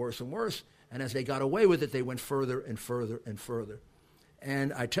corruption got worse and worse. And as they got away with it, they went further and further and further.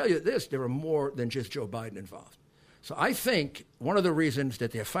 And I tell you this, there are more than just Joe Biden involved. So I think one of the reasons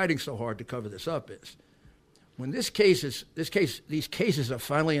that they're fighting so hard to cover this up is when these cases are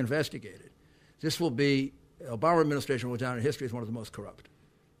finally investigated, this will be, Obama administration will go down in history as one of the most corrupt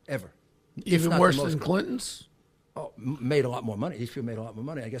ever. Even worse than Clinton's? Oh, made a lot more money. These people made a lot more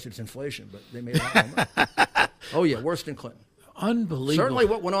money. I guess it's inflation, but they made a lot more money. Oh, yeah, worse than Clinton. Unbelievable. Certainly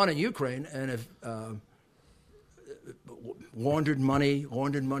what went on in Ukraine, and if laundered money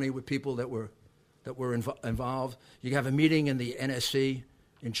with people that were involved. You have a meeting in the NSC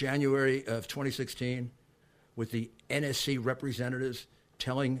in January of 2016 with the NSC representatives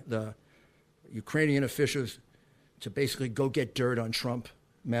telling the Ukrainian officials to basically go get dirt on Trump,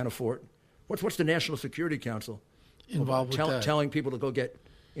 Manafort. What's the National Security Council involved with that? Telling people to go get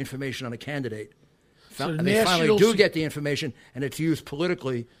information on a candidate. So And they finally do get the information, and it's used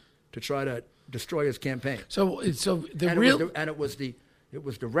politically to try to destroy his campaign. It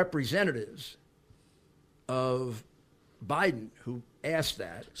was the representatives of Biden who asked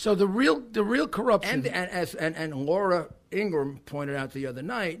that. So the real corruption, and Laura Ingraham pointed out the other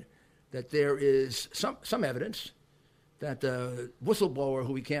night that there is some evidence that the whistleblower,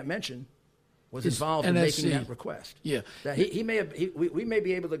 who we can't mention, was involved in making that request. Yeah, that we may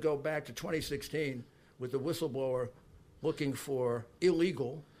be able to go back to 2016 with the whistleblower looking for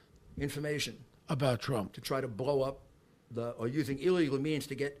illegal information about Trump to try to blow up or using illegal means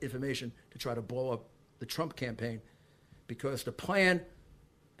to get information to try to blow up the Trump campaign, because the plan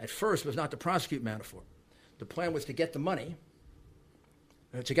at first was not to prosecute Manafort. The plan was to get the money,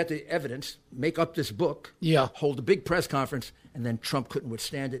 to get the evidence, make up this book, hold a big press conference, and then Trump couldn't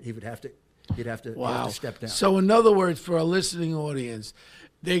withstand it. He'd have to step down. So in other words, for our listening audience,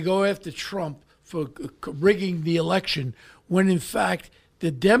 they go after Trump for rigging the election when in fact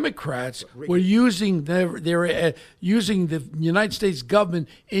the Democrats were using using the United States government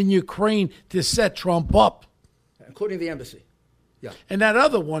in Ukraine to set Trump up, including the embassy. Yeah, and that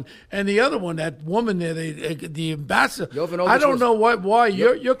other one, that woman there, the ambassador. Yovanovitch I don't know why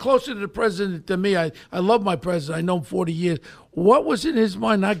you're closer to the president than me. I love my president. I know him 40 years. What was in his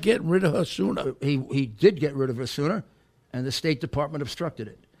mind not getting rid of her sooner? He did get rid of her sooner, and the State Department obstructed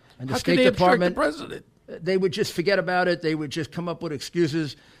it. And the How State could they Department, obstruct the president? They would just forget about it. They would just come up with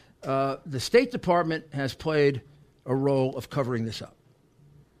excuses. The State Department has played a role of covering this up.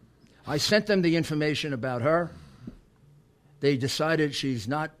 I sent them the information about her. They decided she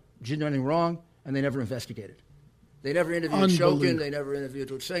didn't do anything wrong, and they never investigated. They never interviewed Shokin. They never interviewed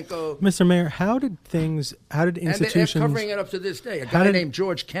Lutsenko. Mr. Mayor, how did institutions... And they're covering it up to this day. A guy named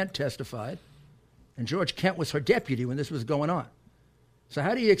George Kent testified, and George Kent was her deputy when this was going on. So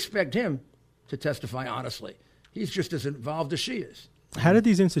how do you expect him to testify honestly? He's just as involved as she is. How did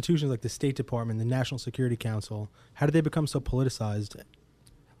these institutions like the State Department, the National Security Council, how did they become so politicized?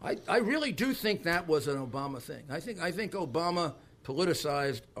 I really do think that was an Obama thing. I think Obama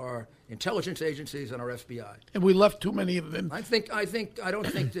politicized our intelligence agencies and our FBI. And we left too many of them. I don't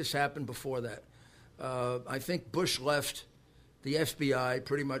think this happened before that. I think Bush left the FBI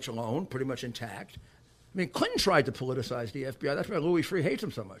pretty much alone, pretty much intact. I mean, Clinton tried to politicize the FBI. That's why Louis Freeh hates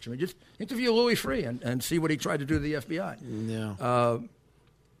him so much. I mean, just interview Louis Freeh and see what he tried to do to the FBI. Yeah.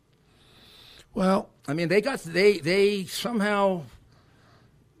 Well, I mean, they somehow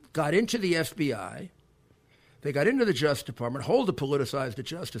got into the FBI. They got into the Justice Department, to politicize the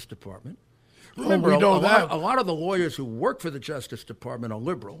Justice Department. Remember, a lot of the lawyers who work for the Justice Department are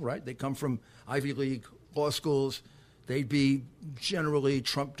liberal, right? They come from Ivy League law schools. They'd be generally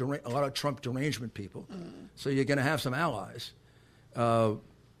a lot of Trump derangement people. So you're going to have some allies. And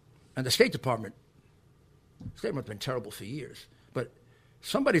the State Department's been terrible for years. But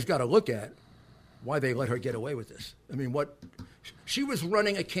somebody's got to look at why they let her get away with this. I mean, she was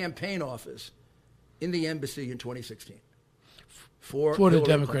running a campaign office in the embassy in 2016 for the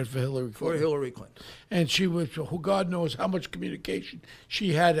Democrat, for Hillary Clinton. For Hillary Clinton. And she was, God knows how much communication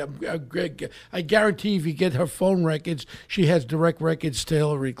she had. I guarantee if you get her phone records, she has direct records to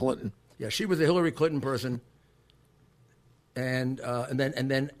Hillary Clinton. Yeah, she was a Hillary Clinton person. And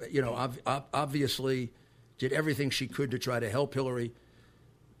then obviously did everything she could to try to help Hillary,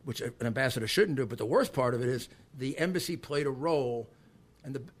 which an ambassador shouldn't do. But the worst part of it is the embassy played a role,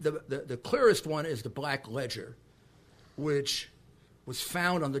 and the clearest one is the Black Ledger, which was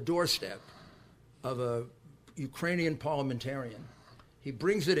found on the doorstep of a Ukrainian parliamentarian. He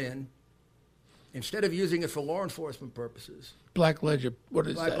brings it in. Instead of using it for law enforcement purposes. Black Ledger, what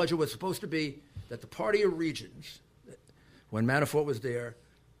is that? Black Ledger was supposed to be that the Party of Regions, when Manafort was there,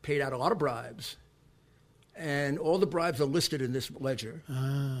 paid out a lot of bribes. And all the bribes are listed in this ledger.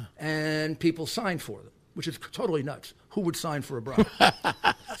 And people signed for them, which is totally nuts. Who would sign for a bribe?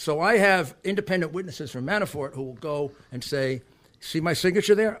 So I have independent witnesses from Manafort who will go and say, see my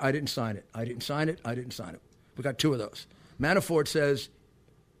signature there? I didn't sign it. I didn't sign it. I didn't sign it. We got two of those. Manafort says,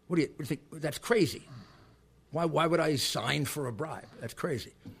 what do you think? That's crazy. Why would I sign for a bribe? That's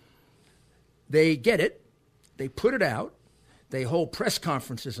crazy. They get it. They put it out. They hold press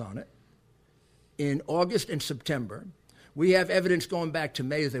conferences on it in August and September, We have evidence going back to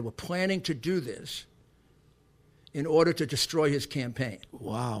May that they were planning to do this in order to destroy his campaign.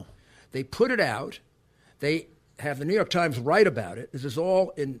 Wow. They put it out. They have the New York Times write about it. This is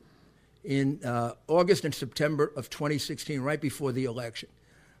all in August and September of 2016, right before the election.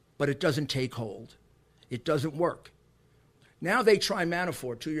 But it doesn't take hold. It doesn't work. Now they try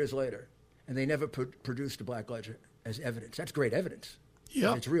Manafort 2 years later, and they never produced the Black Ledger as evidence. That's great evidence.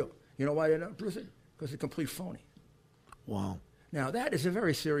 Yeah. It's real. You know why they don't produce it? Because it's a complete phony. Wow. Now, that is a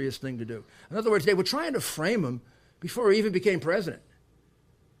very serious thing to do. In other words, they were trying to frame him before he even became president.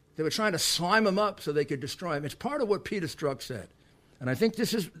 They were trying to slime him up so they could destroy him. It's part of what Peter Strzok said. And I think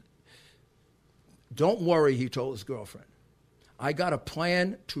this is, don't worry, he told his girlfriend. I got a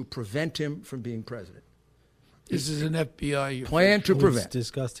plan to prevent him from being president. This is an FBI plan to prevent. We've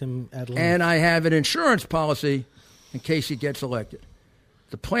discussed him at length. And I have an insurance policy in case he gets elected.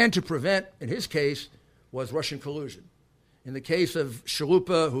 The plan to prevent, in his case, was Russian collusion. In the case of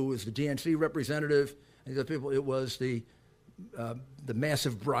Chalupa, who was the DNC representative, and the other people, it was the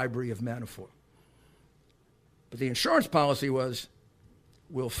massive bribery of Manafort. But the insurance policy was,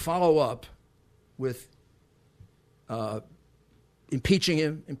 we'll follow up with impeaching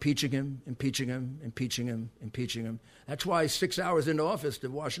him. That's why 6 hours into office, the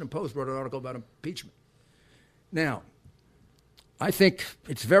Washington Post wrote an article about impeachment. Now, I think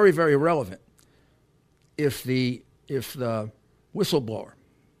it's very, very relevant if the whistleblower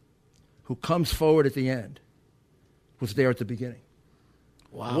who comes forward at the end was there at the beginning.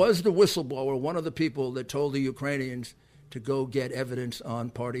 Wow. Was the whistleblower one of the people that told the Ukrainians to go get evidence on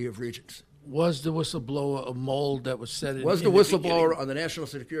Party of Regents? Was the whistleblower a mold that was set in? Was the in whistleblower beginning? on the National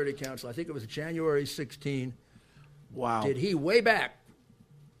Security Council? I think it was January 16. Wow. Did he way back?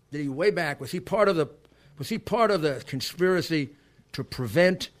 Was he part of the conspiracy to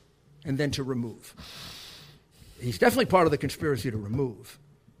prevent and then to remove? He's definitely part of the conspiracy to remove.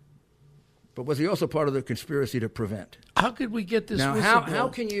 But was he also part of the conspiracy to prevent? How could we get this? Now,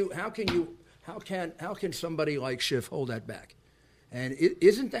 whistleblower? how can somebody like Schiff hold that back? And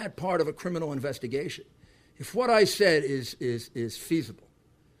isn't that part of a criminal investigation? If what I said is feasible,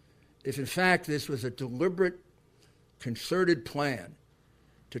 if in fact this was a deliberate, concerted plan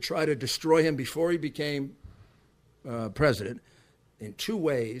to try to destroy him before he became president, in two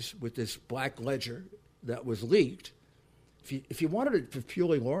ways with this Black Ledger that was leaked. If you wanted it for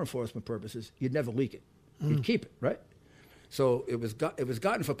purely law enforcement purposes, you'd never leak it. You'd keep it, right? So it was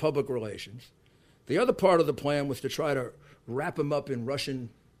gotten for public relations. The other part of the plan was to try to wrap him up in Russian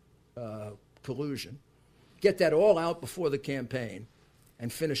collusion, get that all out before the campaign,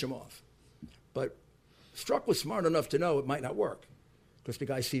 and finish him off. But Strzok was smart enough to know it might not work because the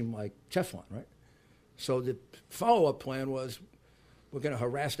guy seemed like Teflon, right? So the follow-up plan was, we're going to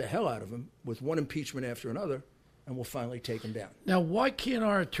harass the hell out of him with one impeachment after another, and we'll finally take him down. Now, why can't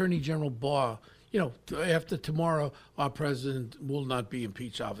our Attorney General Barr, after tomorrow, our president will not be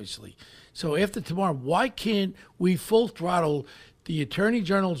impeached, obviously. So after tomorrow, why can't we full throttle the Attorney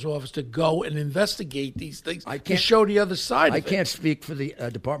General's office to go and investigate these things to show the other side of it? I can't speak for the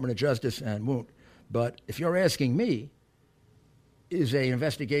Department of Justice and won't, but if you're asking me, is an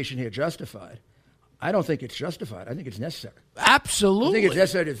investigation here justified? I don't think it's justified. I think it's necessary. Absolutely. I think it's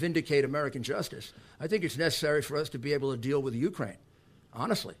necessary to vindicate American justice. I think it's necessary for us to be able to deal with Ukraine,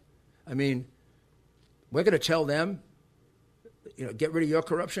 honestly. I mean, we're going to tell them, get rid of your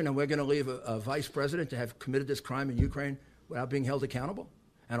corruption, and we're going to leave a vice president to have committed this crime in Ukraine without being held accountable,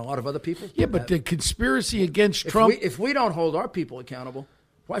 and a lot of other people. Yeah, but the conspiracy against Trump. If we don't hold our people accountable,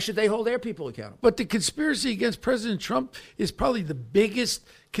 why should they hold their people accountable? But the conspiracy against President Trump is probably the biggest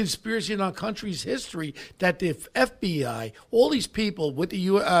conspiracy in our country's history. That the FBI, all these people with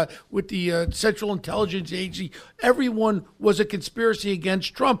the Central Intelligence Agency, everyone was a conspiracy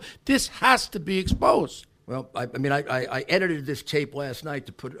against Trump. This has to be exposed. Well, I edited this tape last night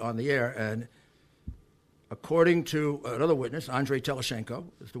to put it on the air, and according to another witness, Andrei Teleshenko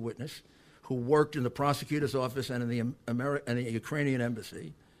is the witness, who worked in the prosecutor's office and in the Ukrainian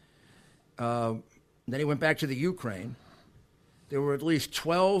embassy. Then he went back to the Ukraine. There were at least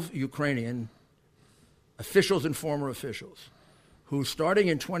 12 Ukrainian officials and former officials who, starting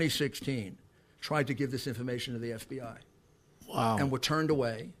in 2016, tried to give this information to the FBI. Wow. And were turned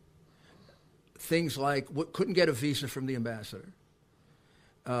away. Things like couldn't get a visa from the ambassador.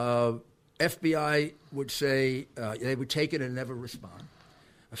 FBI would say they would take it and never respond.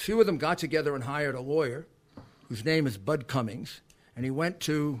 A few of them got together and hired a lawyer whose name is Bud Cummings, and he went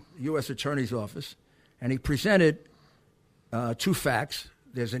to the U.S. Attorney's Office, and he presented two facts.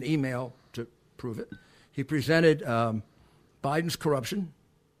 There's an email to prove it. He presented Biden's corruption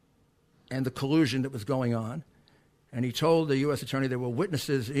and the collusion that was going on, And he told the U.S. attorney there were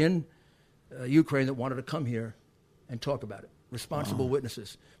witnesses in Ukraine that wanted to come here and talk about it. Responsible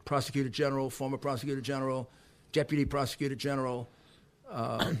witnesses. Prosecutor General, former Prosecutor General, Deputy Prosecutor General.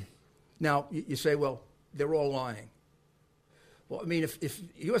 Now, you say, well, they're all lying. Well, I mean, if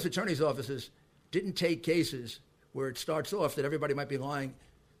U.S. attorneys' offices didn't take cases where it starts off that everybody might be lying,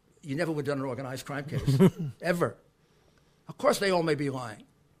 you never would have done an organized crime case, ever. Of course they all may be lying,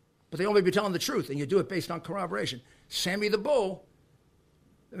 but they all may be telling the truth, and you do it based on corroboration. Sammy the Bull,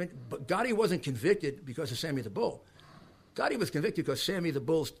 I mean, but Gotti wasn't convicted because of Sammy the Bull. Gotti was convicted because Sammy the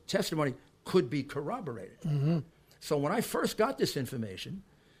Bull's testimony could be corroborated. Mm-hmm. So when I first got this information,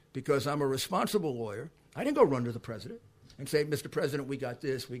 because I'm a responsible lawyer, I didn't go run to the president and say, Mr. President, we got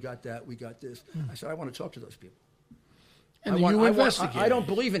this, we got that, we got this. I said, I want to talk to those people. And you investigate. I don't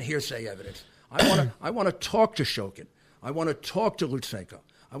believe in hearsay evidence. I want to talk to Shokin. I want to talk to Lutsenko.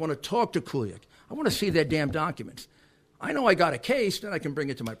 I want to talk to Kuliak. I want to see their damn documents. I know I got a case, then I can bring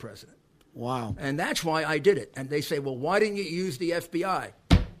it to my president. Wow. And that's why I did it. And they say, well, why didn't you use the FBI?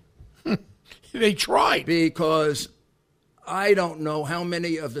 They tried. Because I don't know how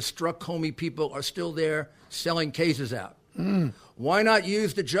many of the Struck-Comey people are still there selling cases out. Why not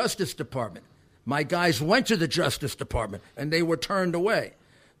use the Justice Department? My guys went to the Justice Department, and they were turned away.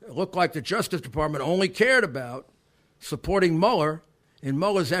 It looked like the Justice Department only cared about supporting Mueller in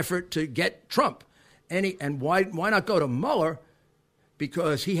Mueller's effort to get Trump. And why not go to Mueller?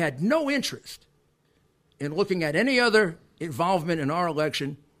 Because he had no interest in looking at any other involvement in our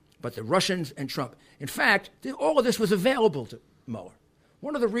election but the Russians and Trump. In fact, all of this was available to Mueller.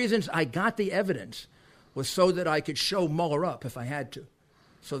 One of the reasons I got the evidence was so that I could show Mueller up if I had to,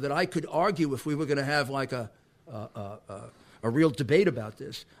 so that I could argue if we were going to have like a real debate about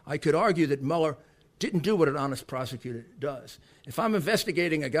this. I could argue that Mueller didn't do what an honest prosecutor does. If I'm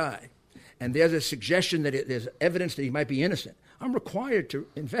investigating a guy and there's a suggestion that there's evidence that he might be innocent, I'm required to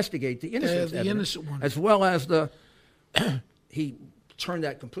investigate the innocence evidence, innocent one. as well as the he turned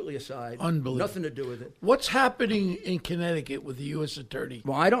that completely aside. Unbelievable. Nothing to do with it. What's happening in Connecticut with the U.S. attorney?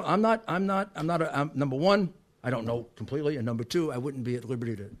 Well, I'm number one, I don't know completely, and number two, I wouldn't be at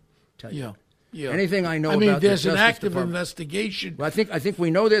liberty to tell you. Yeah. Anything I know I mean, about there's the an Justice active Department. investigation. Well, I think we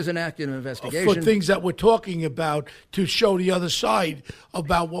know there's an active investigation For things that we're talking about to show the other side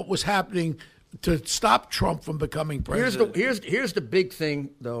about what was happening to stop Trump from becoming president. Here's the big thing,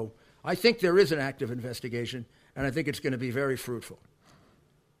 though. I think there is an active investigation, and I think it's going to be very fruitful.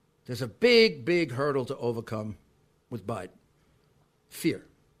 There's a big, big hurdle to overcome with Biden. Fear.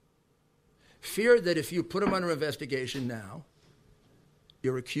 Fear that if you put him under investigation now,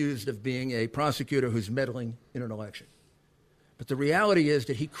 you're accused of being a prosecutor who's meddling in an election. But the reality is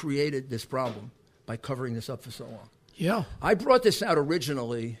that he created this problem by covering this up for so long. Yeah. I brought this out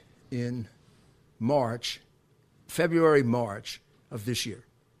originally in February, March of this year.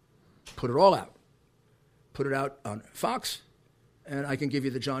 Put it all out. Put it out on Fox, and I can give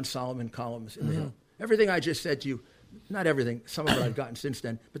you the John Solomon columns in the Hill. Everything I just said to you, not everything, some of it I've gotten since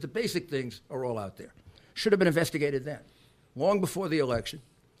then, but the basic things are all out there. Should have been investigated then, long before the election.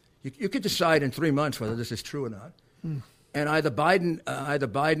 You could decide in 3 months whether this is true or not. And either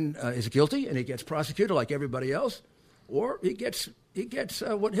Biden is guilty and he gets prosecuted like everybody else, or he gets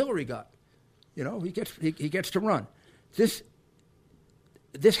what Hillary got. You know, he gets to run. This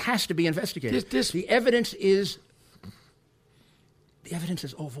has to be investigated. The evidence is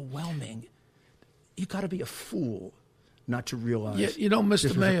overwhelming. You got to be a fool not to realize. Yeah, you know, Mr. This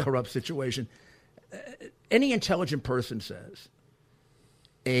was Mayor, a corrupt situation. Any intelligent person says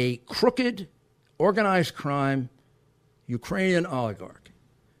a crooked, organized crime Ukrainian oligarch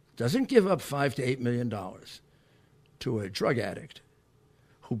doesn't give up $5 to $8 million to a drug addict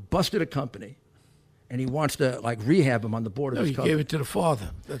who busted a company, and he wants to rehab him on the board of his company. You gave it to the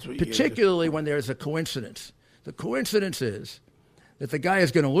father. That's what you Particularly when there's a coincidence. The coincidence is that the guy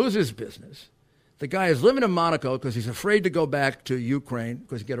is going to lose his business. The guy is living in Monaco because he's afraid to go back to Ukraine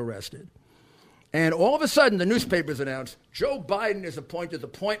because he'll get arrested. And all of a sudden, the newspapers announce Joe Biden is appointed the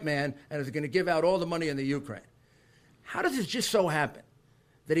point man and is going to give out all the money in the Ukraine. How does it just so happen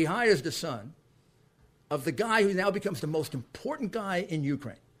that he hires the son of the guy who now becomes the most important guy in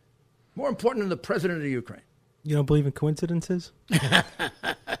Ukraine? More important than the president of the Ukraine. You don't believe in coincidences?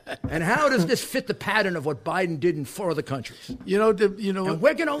 And how does this fit the pattern of what Biden did in 4 other countries? And we're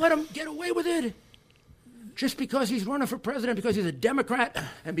going to let him get away with it just because he's running for president, because he's a Democrat,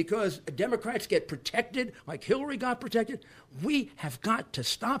 and because Democrats get protected like Hillary got protected. We have got to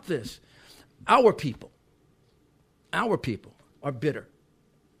stop this. Our people are bitter.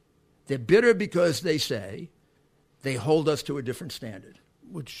 They're bitter because they say they hold us to a different standard.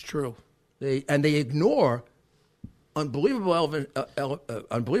 Which is true. They ignore unbelievable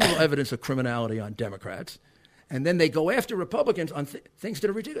evidence of criminality on Democrats, and then they go after Republicans on things that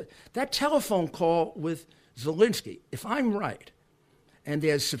are ridiculous. That telephone call with Zelensky, if I'm right, and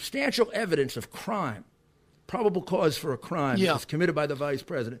there's substantial evidence of crime, probable cause for a crime that's committed by the vice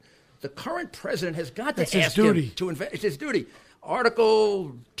president, the current president has got to ask him to invest. It's his duty.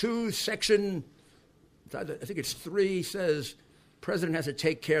 Article 2, Section, I think it's 3, says president has to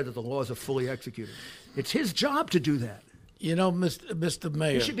take care that the laws are fully executed. It's his job to do that. You know, Mr.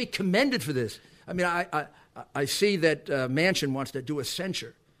 Mayor. He should be commended for this. I mean, I see that Manchin wants to do a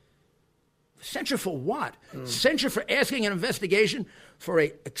censure. Censure for what? Censure for asking an investigation for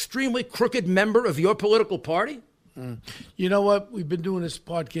an extremely crooked member of your political party? You know what? We've been doing this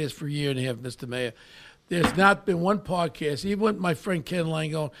podcast for a year and a half, Mr. Mayor. There's not been one podcast, even with my friend Ken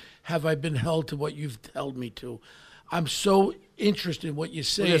Lango, have I been held to what you've held me to. I'm so interested in what you're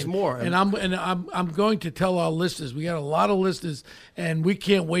saying. Well, there's more. And I'm going to tell our listeners, we got a lot of listeners, and we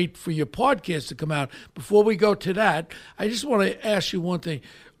can't wait for your podcast to come out. Before we go to that, I just want to ask you one thing.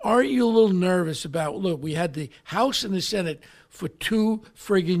 Aren't you a little nervous about, look, we had the House and the Senate for 2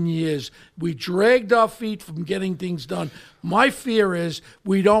 friggin' years. We dragged our feet from getting things done. My fear is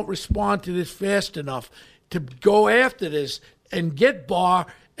we don't respond to this fast enough to go after this and get Barr,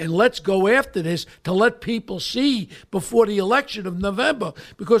 and let's go after this to let people see before the election of November.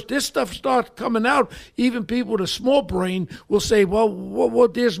 Because this stuff starts coming out, even people with a small brain will say, well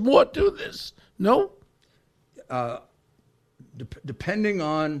there's more to this. No? Depending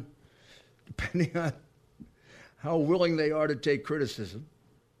on how willing they are to take criticism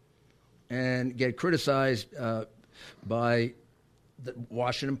and get criticized by the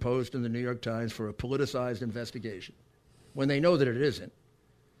Washington Post and the New York Times for a politicized investigation, when they know that it isn't,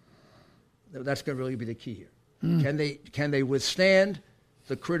 that's going to really be the key here. Can they withstand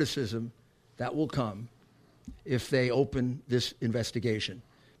the criticism that will come if they open this investigation?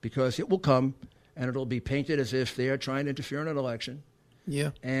 Because it will come, and it'll be painted as if they are trying to interfere in an election.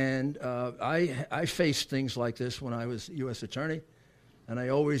 Yeah. And I faced things like this when I was U.S. Attorney, and I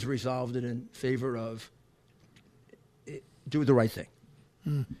always resolved it in favor of do the right thing.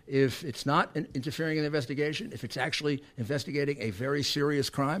 If it's not interfering in the investigation, if it's actually investigating a very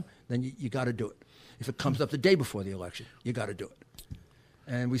serious crime, then you got to do it. If it comes up the day before the election, you got to do it.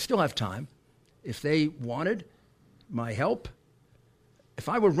 And we still have time. If they wanted my help, if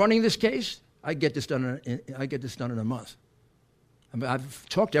I were running this case, I'd get this done in a month. I mean, I've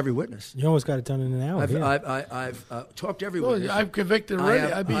talked to every witness. You almost got it done in an hour. I've talked to every witness. I've convicted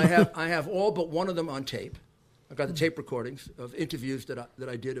already. I have all but one of them on tape. I've got the tape recordings of interviews that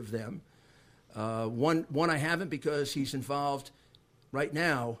I did of them. One I haven't because he's involved right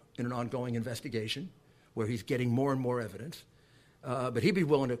now in an ongoing investigation where he's getting more and more evidence. But he'd be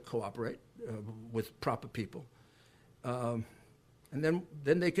willing to cooperate with proper people. And then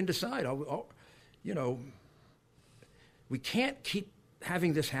they can decide. We can't keep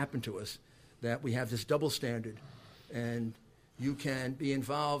having this happen to us, that we have this double standard, and you can be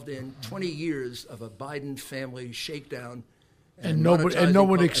involved in 20 years of a Biden family shakedown, and no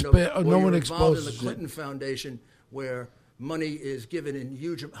one exposes in the it. Clinton Foundation, where money is given in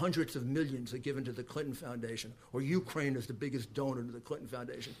huge hundreds of millions are given to the Clinton Foundation, or Ukraine is the biggest donor to the Clinton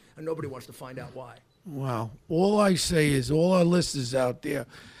Foundation, and nobody wants to find out why. Wow. All I say is, all our listeners out there,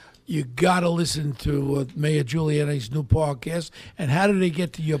 you got to listen to Mayor Giuliani's new podcast. And how do they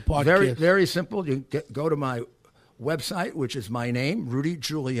get to your podcast? Very, very simple. You go to my website, which is my name, Rudy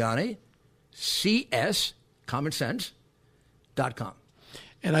Giuliani, CS, commonsense.com.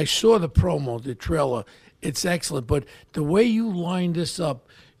 And I saw the promo, the trailer. It's excellent. But the way you lined this up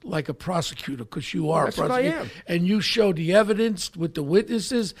like a prosecutor, because you are That's a prosecutor, what I am. And you showed the evidence with the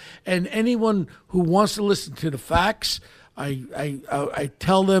witnesses, and anyone who wants to listen to the facts, I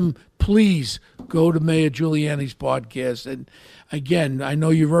tell them, please go to Mayor Giuliani's podcast. And again, I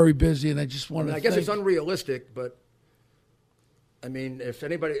know you're very busy, and I just want to. I guess it's unrealistic, but I mean, if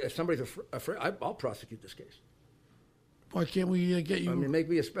somebody's afraid, I'll prosecute this case. Why can't we get you? I mean, make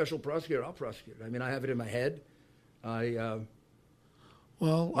me a special prosecutor. I'll prosecute it. I mean, I have it in my head. I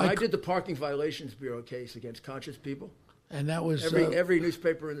did the Parking Violations Bureau case against conscious people, and that was every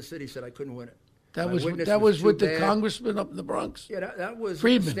newspaper in the city said I couldn't win it. That was with the congressman up in the Bronx. Yeah, that was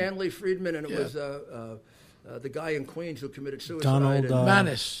Friedman. Stanley Friedman, and it was the guy in Queens who committed suicide.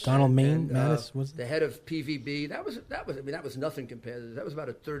 Manis. Donald Manis was the head of PVB. That was nothing compared to this. That was about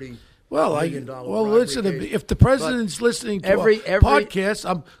a $30 million listen. case. If the president's listening to every podcast,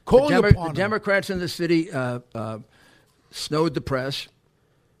 I'm calling upon the Democrats in the city snowed the press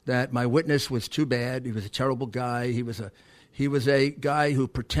that my witness was too bad. He was a terrible guy. He was a guy who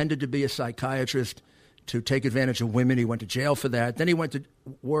pretended to be a psychiatrist to take advantage of women. He went to jail for that. Then he went to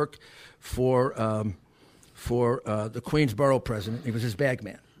work for the Queensborough president. He was his bag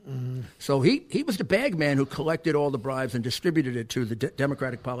man. Mm-hmm. So he was the bag man who collected all the bribes and distributed it to the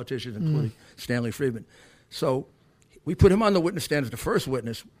Democratic politicians, including Stanley Friedman. So we put him on the witness stand as the first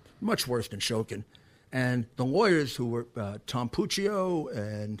witness, much worse than Shokin. And the lawyers who were Tom Puccio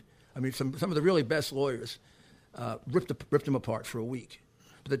and, some of the really best lawyers ripped him apart for a week.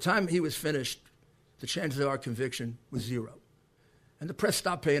 By the time he was finished, the chances of our conviction was 0. And the press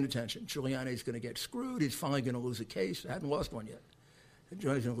stopped paying attention. Giuliani's going to get screwed. He's finally going to lose a case. I hadn't lost one yet.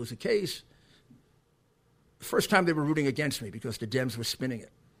 Giuliani's going to lose a case. The first time they were rooting against me because the Dems were spinning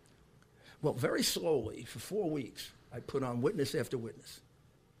it. Well, very slowly, for 4 weeks, I put on witness after witness.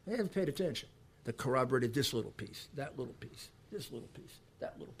 They haven't paid attention. That corroborated this little piece, that little piece, this little piece,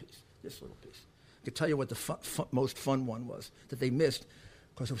 that little piece, this little piece. I could tell you what the most fun one was that they missed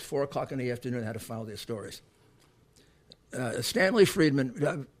because it was 4 o'clock in the afternoon and had to file their stories. Stanley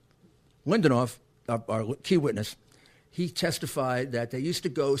Friedman, Lindenoff, our key witness, he testified that they used to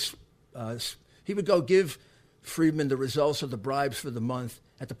go, he would go give Friedman the results of the bribes for the month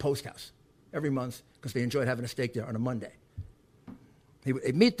at the post house every month because they enjoyed having a steak there on a Monday.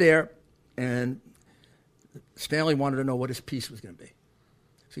 They'd meet there, and Stanley wanted to know what his piece was going to be.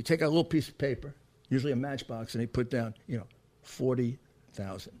 So he'd take out a little piece of paper, usually a matchbox, and he'd put down,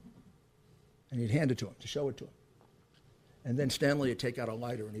 40,000. And he'd hand it to him to show it to him. And then Stanley would take out a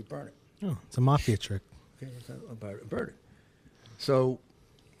lighter and he'd burn it. Oh, it's a mafia trick. Okay, burn it. So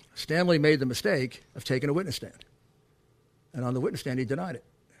Stanley made the mistake of taking a witness stand. And on the witness stand, he denied it.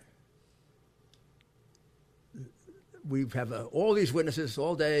 We have all these witnesses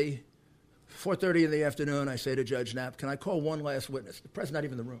all day. 4:30 in the afternoon, I say to Judge Knapp, can I call one last witness? The president's not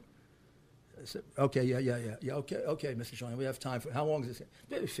even in the room. I said, okay, yeah, okay, Mr. Giuliani, we have time for, how long is this?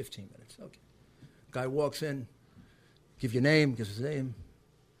 Maybe 15 minutes, okay. Guy walks in, give your name, gives his name.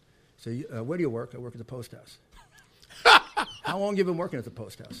 Say, where do you work? I work at the post house. How long have you been working at the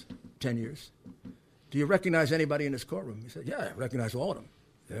post house? 10 years. Do you recognize anybody in this courtroom? He said, yeah, I recognize all of them.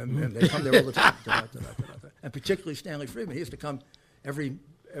 And they come there all the time. And particularly Stanley Friedman. He used to come every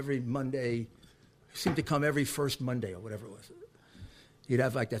Monday. He seemed to come every first Monday or whatever it was. He'd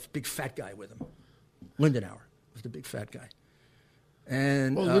have like that big fat guy with him. Lindenauer was the big fat guy.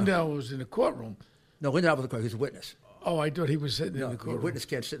 And Lindenauer was in the courtroom. No, Lindenauer was in the courtroom. He was a witness. Oh, I thought he was sitting in the courtroom. A witness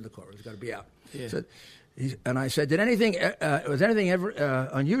can't sit in the courtroom. He's got to be out. Yeah. So, and I said, was anything ever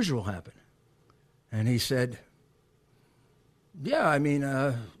unusual happen? And he said,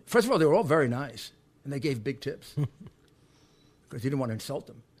 yeah, first of all, they were all very nice, and they gave big tips because he didn't want to insult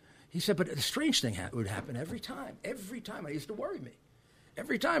them. He said, but a strange thing would happen every time. Every time. It used to worry me.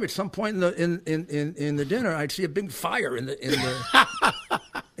 Every time, at some point in the dinner, I'd see a big fire in the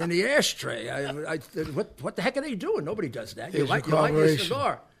ashtray. I what the heck are they doing? Nobody does that. You light your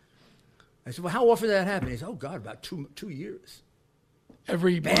cigar. I said, well, how often did that happen? He said, oh, God, about two years.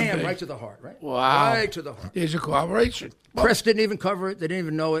 Every Bam, Monday. right to the heart, right? Wow. Right to the heart. There's your corroboration. Press didn't even cover it. They didn't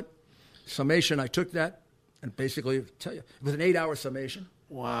even know it. Summation, I took that and basically, tell you, it was an 8-hour summation.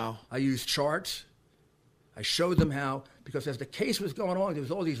 Wow. I used charts. I showed them how, because as the case was going on, there was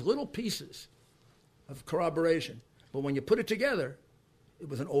all these little pieces of corroboration. But when you put it together, it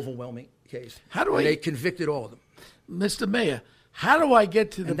was an overwhelming case. They convicted all of them. Mr. Mayor, how do I get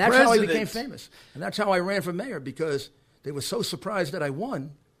to the president? And that's how I became famous. And that's how I ran for mayor, because they were so surprised that I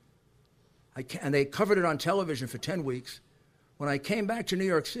won. And they covered it on television for 10 weeks. When I came back to New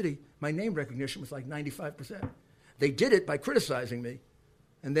York City, my name recognition was like 95%. They did it by criticizing me,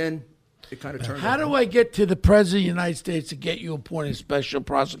 and then it kind of turned. How do I get to the president of the United States to get you appointed special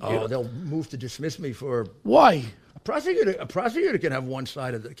prosecutor? Oh, they'll move to dismiss me for... Why? A prosecutor can have one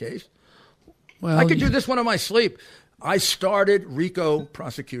side of the case. Well, I could do this one in my sleep. I started RICO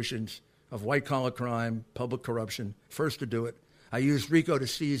prosecutions of white-collar crime, public corruption, first to do it. I used RICO to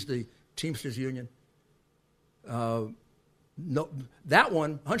seize the Teamsters Union. That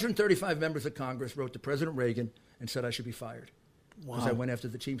one, 135 members of Congress wrote to President Reagan and said I should be fired because I went after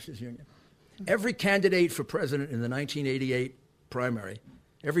the Teamsters Union. Every candidate for president in the 1988 primary,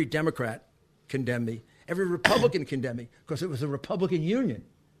 every Democrat condemned me. Every Republican condemned me because it was a Republican Union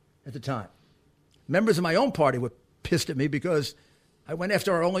at the time. Members of my own party were pissed at me because I went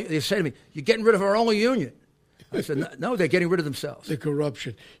after our only, they said to me, you're getting rid of our only union. I said, no, they're getting rid of themselves. The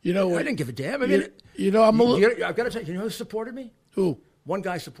corruption. You know what? I didn't give a damn. I'm a little... I've got to tell you know who supported me? Who? One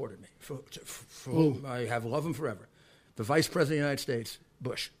guy supported me, for whom I have love him forever. The Vice President of the United States,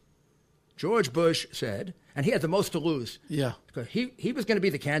 Bush. George Bush said, and he had the most to lose. Yeah. Because he was going to be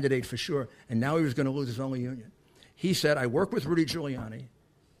the candidate for sure, and now he was going to lose his only union. He said, I worked with Rudy Giuliani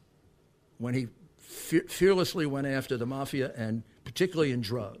when he fearlessly went after the mafia, and particularly in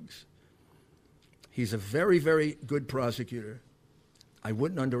drugs. He's a very, very good prosecutor. I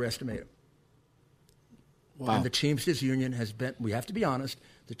wouldn't underestimate him. Wow. And the Teamsters Union has been, we have to be honest,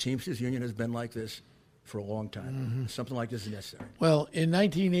 the Teamsters Union has been like this for a long time. Mm-hmm. Something like this is necessary. Well, in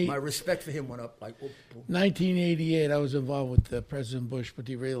My respect for him went up like, 1988, I was involved with President Bush with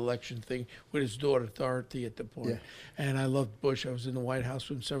the re-election thing with his daughter, Dorothy, at the point. Yeah. And I loved Bush. I was in the White House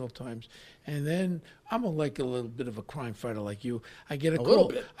with him several times. And then I'm like a little bit of a crime fighter like you. I get a little call.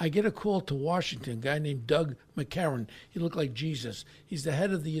 bit. I get a call to Washington, a guy named Doug McCarran. He looked like Jesus. He's the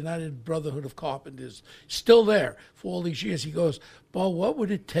head of the United Brotherhood of Carpenters. Still there for all these years. He goes, Bo, what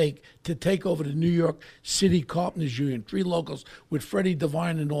would it take to take over the New York City Carpenters Union, 3 locals with Freddie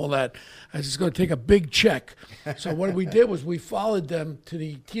Devine and all that? I said, it's going to take a big check. So what we did was we followed them to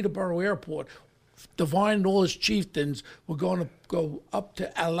the Teterboro Airport. Devine and all his chieftains were going to go up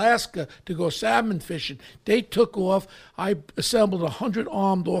to Alaska to go salmon fishing. They took off. I assembled 100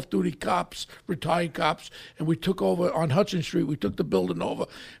 armed off-duty cops, retired cops, and we took over on Hudson Street. We took the building over.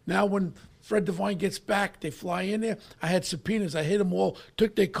 Now when Fred Devine gets back, they fly in there. I had subpoenas. I hit them all,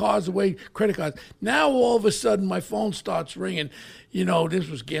 took their cars away, credit cards. Now all of a sudden my phone starts ringing. You know, this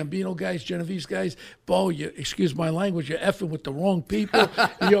was Gambino guys, Genovese guys. Bo, you, excuse my language, you're effing with the wrong people.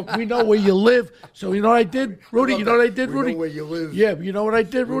 We know where you live. So you know what I did, Rudy? You know what I did, Rudy? We know where you live. Yeah, you know what I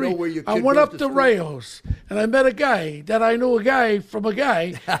did, We Rudy? know where your I kid went goes up to to school. Rayos, and I met a guy that I knew a guy from a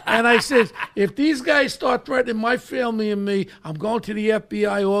guy, and I said, if these guys start threatening my family and me, I'm going to the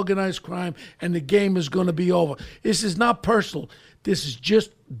FBI, organized crime, and the game is going to be over. This is not personal. This is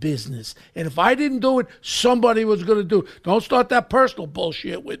just business. And if I didn't do it, somebody was going to do it. Don't start that personal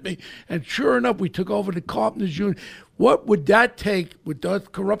bullshit with me. And sure enough, we took over the Carpenters Union. What would that take with the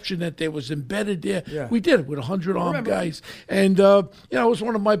corruption that there was embedded there? Yeah. We did it with 100 armed remember. guys. And, it was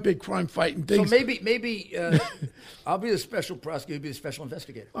one of my big crime fighting So things. maybe I'll be the special prosecutor, you'll be the special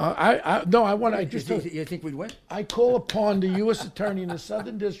investigator. I You think we'd win? I call upon the U.S. Attorney in the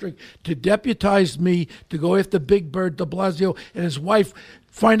Southern District to deputize me to go after Big Bird de Blasio and his wife,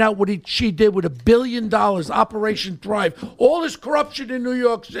 find out what she did with $1 billion, Operation Thrive, all this corruption in New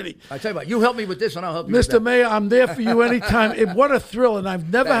York City. I tell you what, you help me with this and I'll help you with Mr. that. Mayor, I'm there for you anytime. What a thrill. And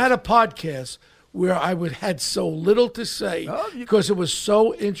I've never had a podcast where I had so little to say because it was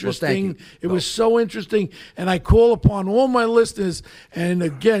so interesting. you. It was so interesting. And I call upon all my listeners, and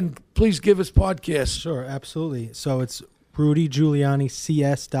again, please give us podcasts. Sure, absolutely. So it's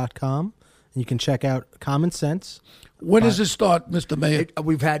rudygiulianics.com, and you can check out Common Sense. When does it start, Mr. Mayor?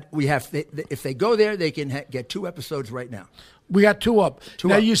 If they go there, they can get 2 episodes right now. We got 2 up.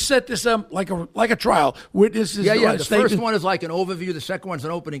 Now up. you set this up like a trial. Witnesses. Yeah. The statement. first one is like an overview. The second one's an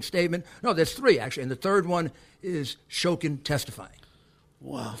opening statement. No, there's 3 actually, and the third one is Shokin testifying.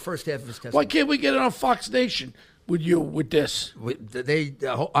 Wow. The first half of his testimony. Why can't we get it on Fox Nation with this?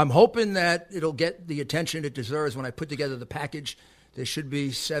 I'm hoping that it'll get the attention it deserves. When I put together the package, there should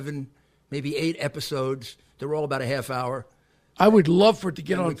be 7, maybe 8 episodes. They're all about a half hour. I would love for it to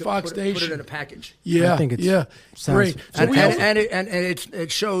get And on we could Fox put it Station. in a package. Yeah, I think it's sounds- great. So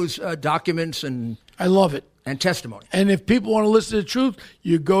It shows documents and I love it. testimony. And if people want to listen to the truth,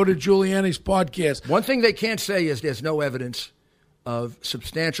 you go to Giuliani's podcast. One thing they can't say is there's no evidence of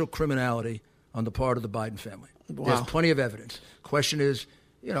substantial criminality on the part of the Biden family. Wow. There's plenty of evidence. Question is,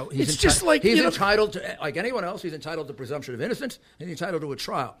 It's just like, he's you know- entitled to, like anyone else, he's entitled to presumption of innocence and he's entitled to a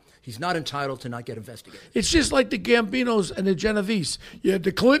trial. He's not entitled to not get investigated. It's just like the Gambinos and the Genovese. You had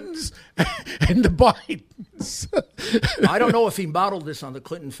the Clintons and the Bidens. I don't know if he modeled this on the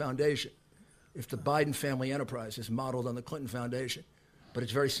Clinton Foundation, if the Biden family enterprise is modeled on the Clinton Foundation, but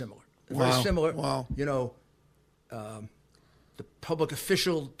it's very similar. Very Wow. similar. Wow. The public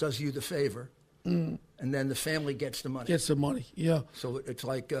official does you the favor, and then the family gets the money. Get some money. Yeah. So it's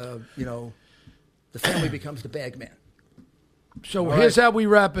like, the family becomes the bag man. So All here's right. how we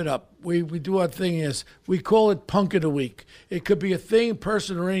wrap it up. We do our thing is we call it Punk of the Week. It could be a thing,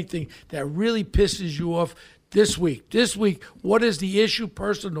 person, or anything that really pisses you off this week. This week, what is the issue,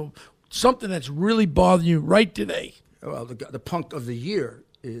 person, or something that's really bothering you right today? Well, the punk of the year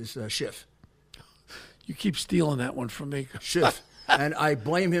is Schiff. You keep stealing that one from me. Schiff. And I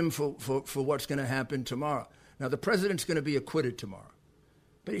blame him for what's going to happen tomorrow. Now, the president's going to be acquitted tomorrow,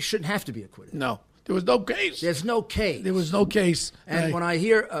 but he shouldn't have to be acquitted. No, there was no case. There's no case. There was no case. And when I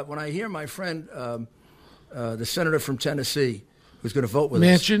hear my friend, the senator from Tennessee, who's going to vote with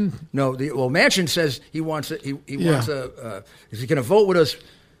Manchin? us. No, Manchin says he wants it. He Yeah. wants he's going to vote with us,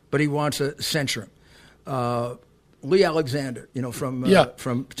 but he wants a censure him. Lee Alexander,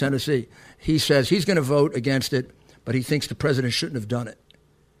 from Tennessee, he says he's going to vote against it, but he thinks the president shouldn't have done it.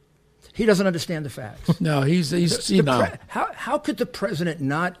 He doesn't understand the facts. No, he's How could the president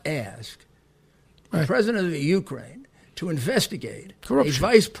not ask the president of the Ukraine to investigate corruption, a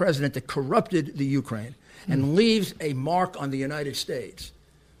vice president that corrupted the Ukraine and leaves a mark on the United States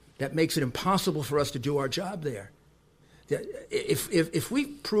that makes it impossible for us to do our job there? If we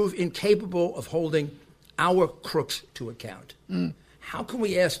prove incapable of holding our crooks to account, how can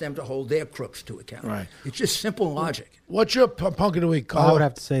we ask them to hold their crooks to account? Right. It's just simple logic. What's your punk of the week, Carl? I would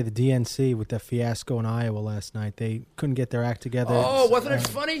have to say the DNC with that fiasco in Iowa last night. They couldn't get their act together. Oh, wasn't it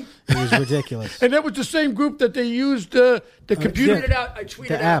funny? It was ridiculous. And that was the same group that they used the computer. I tweeted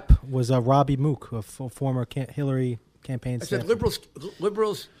the out. app was Robbie Mook, a former Hillary campaign I said staffer.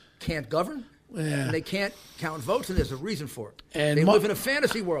 liberals can't govern. Yeah. And they can't count votes, and there's a reason for it. And they live in a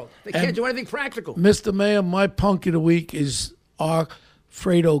fantasy world. They can't do anything practical. Mr. Mayor, my punk of the week is our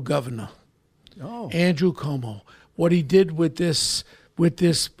Fredo governor, Andrew Cuomo. What he did with this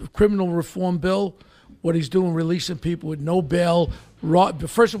criminal reform bill, what he's doing, releasing people with no bail.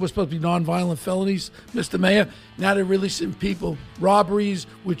 First it was supposed to be nonviolent felonies, Mr. Mayor. Now they're releasing people, robberies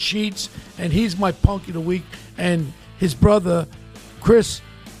with cheats, and he's my punk of the week. And his brother, Chris,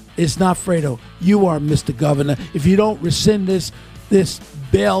 is not Fredo. You are, Mr. Governor. If you don't rescind this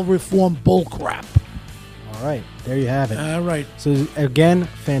bail reform bullcrap. All right, there you have it. All right. So again,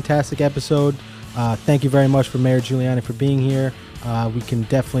 fantastic episode. Thank you very much for Mayor Giuliani for being here. We can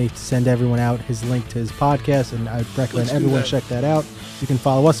definitely send everyone out his link to his podcast, and I'd recommend everyone check that out. You can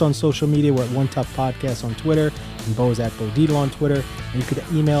follow us on social media. We're at One Tough Podcast on Twitter, and Bo is at Bo Dietl on Twitter. And you could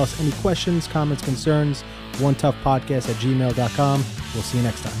email us any questions, comments, concerns, onetoughpodcast@gmail.com. We'll see you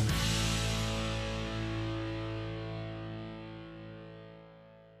next time.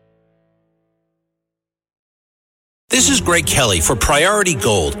 This is Greg Kelly for Priority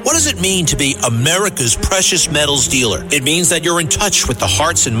Gold. What does it mean to be America's precious metals dealer? It means that you're in touch with the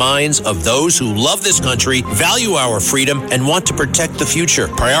hearts and minds of those who love this country, value our freedom, and want to protect the future.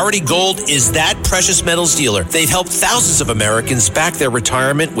 Priority Gold is that precious metals dealer. They've helped thousands of Americans back their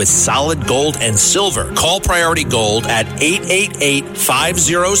retirement with solid gold and silver. Call Priority Gold at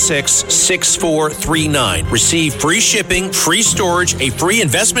 888-506-6439. Receive free shipping, free storage, a free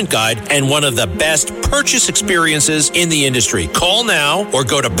investment guide, and one of the best purchase experiences in the industry. Call now or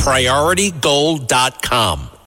go to PriorityGold.com.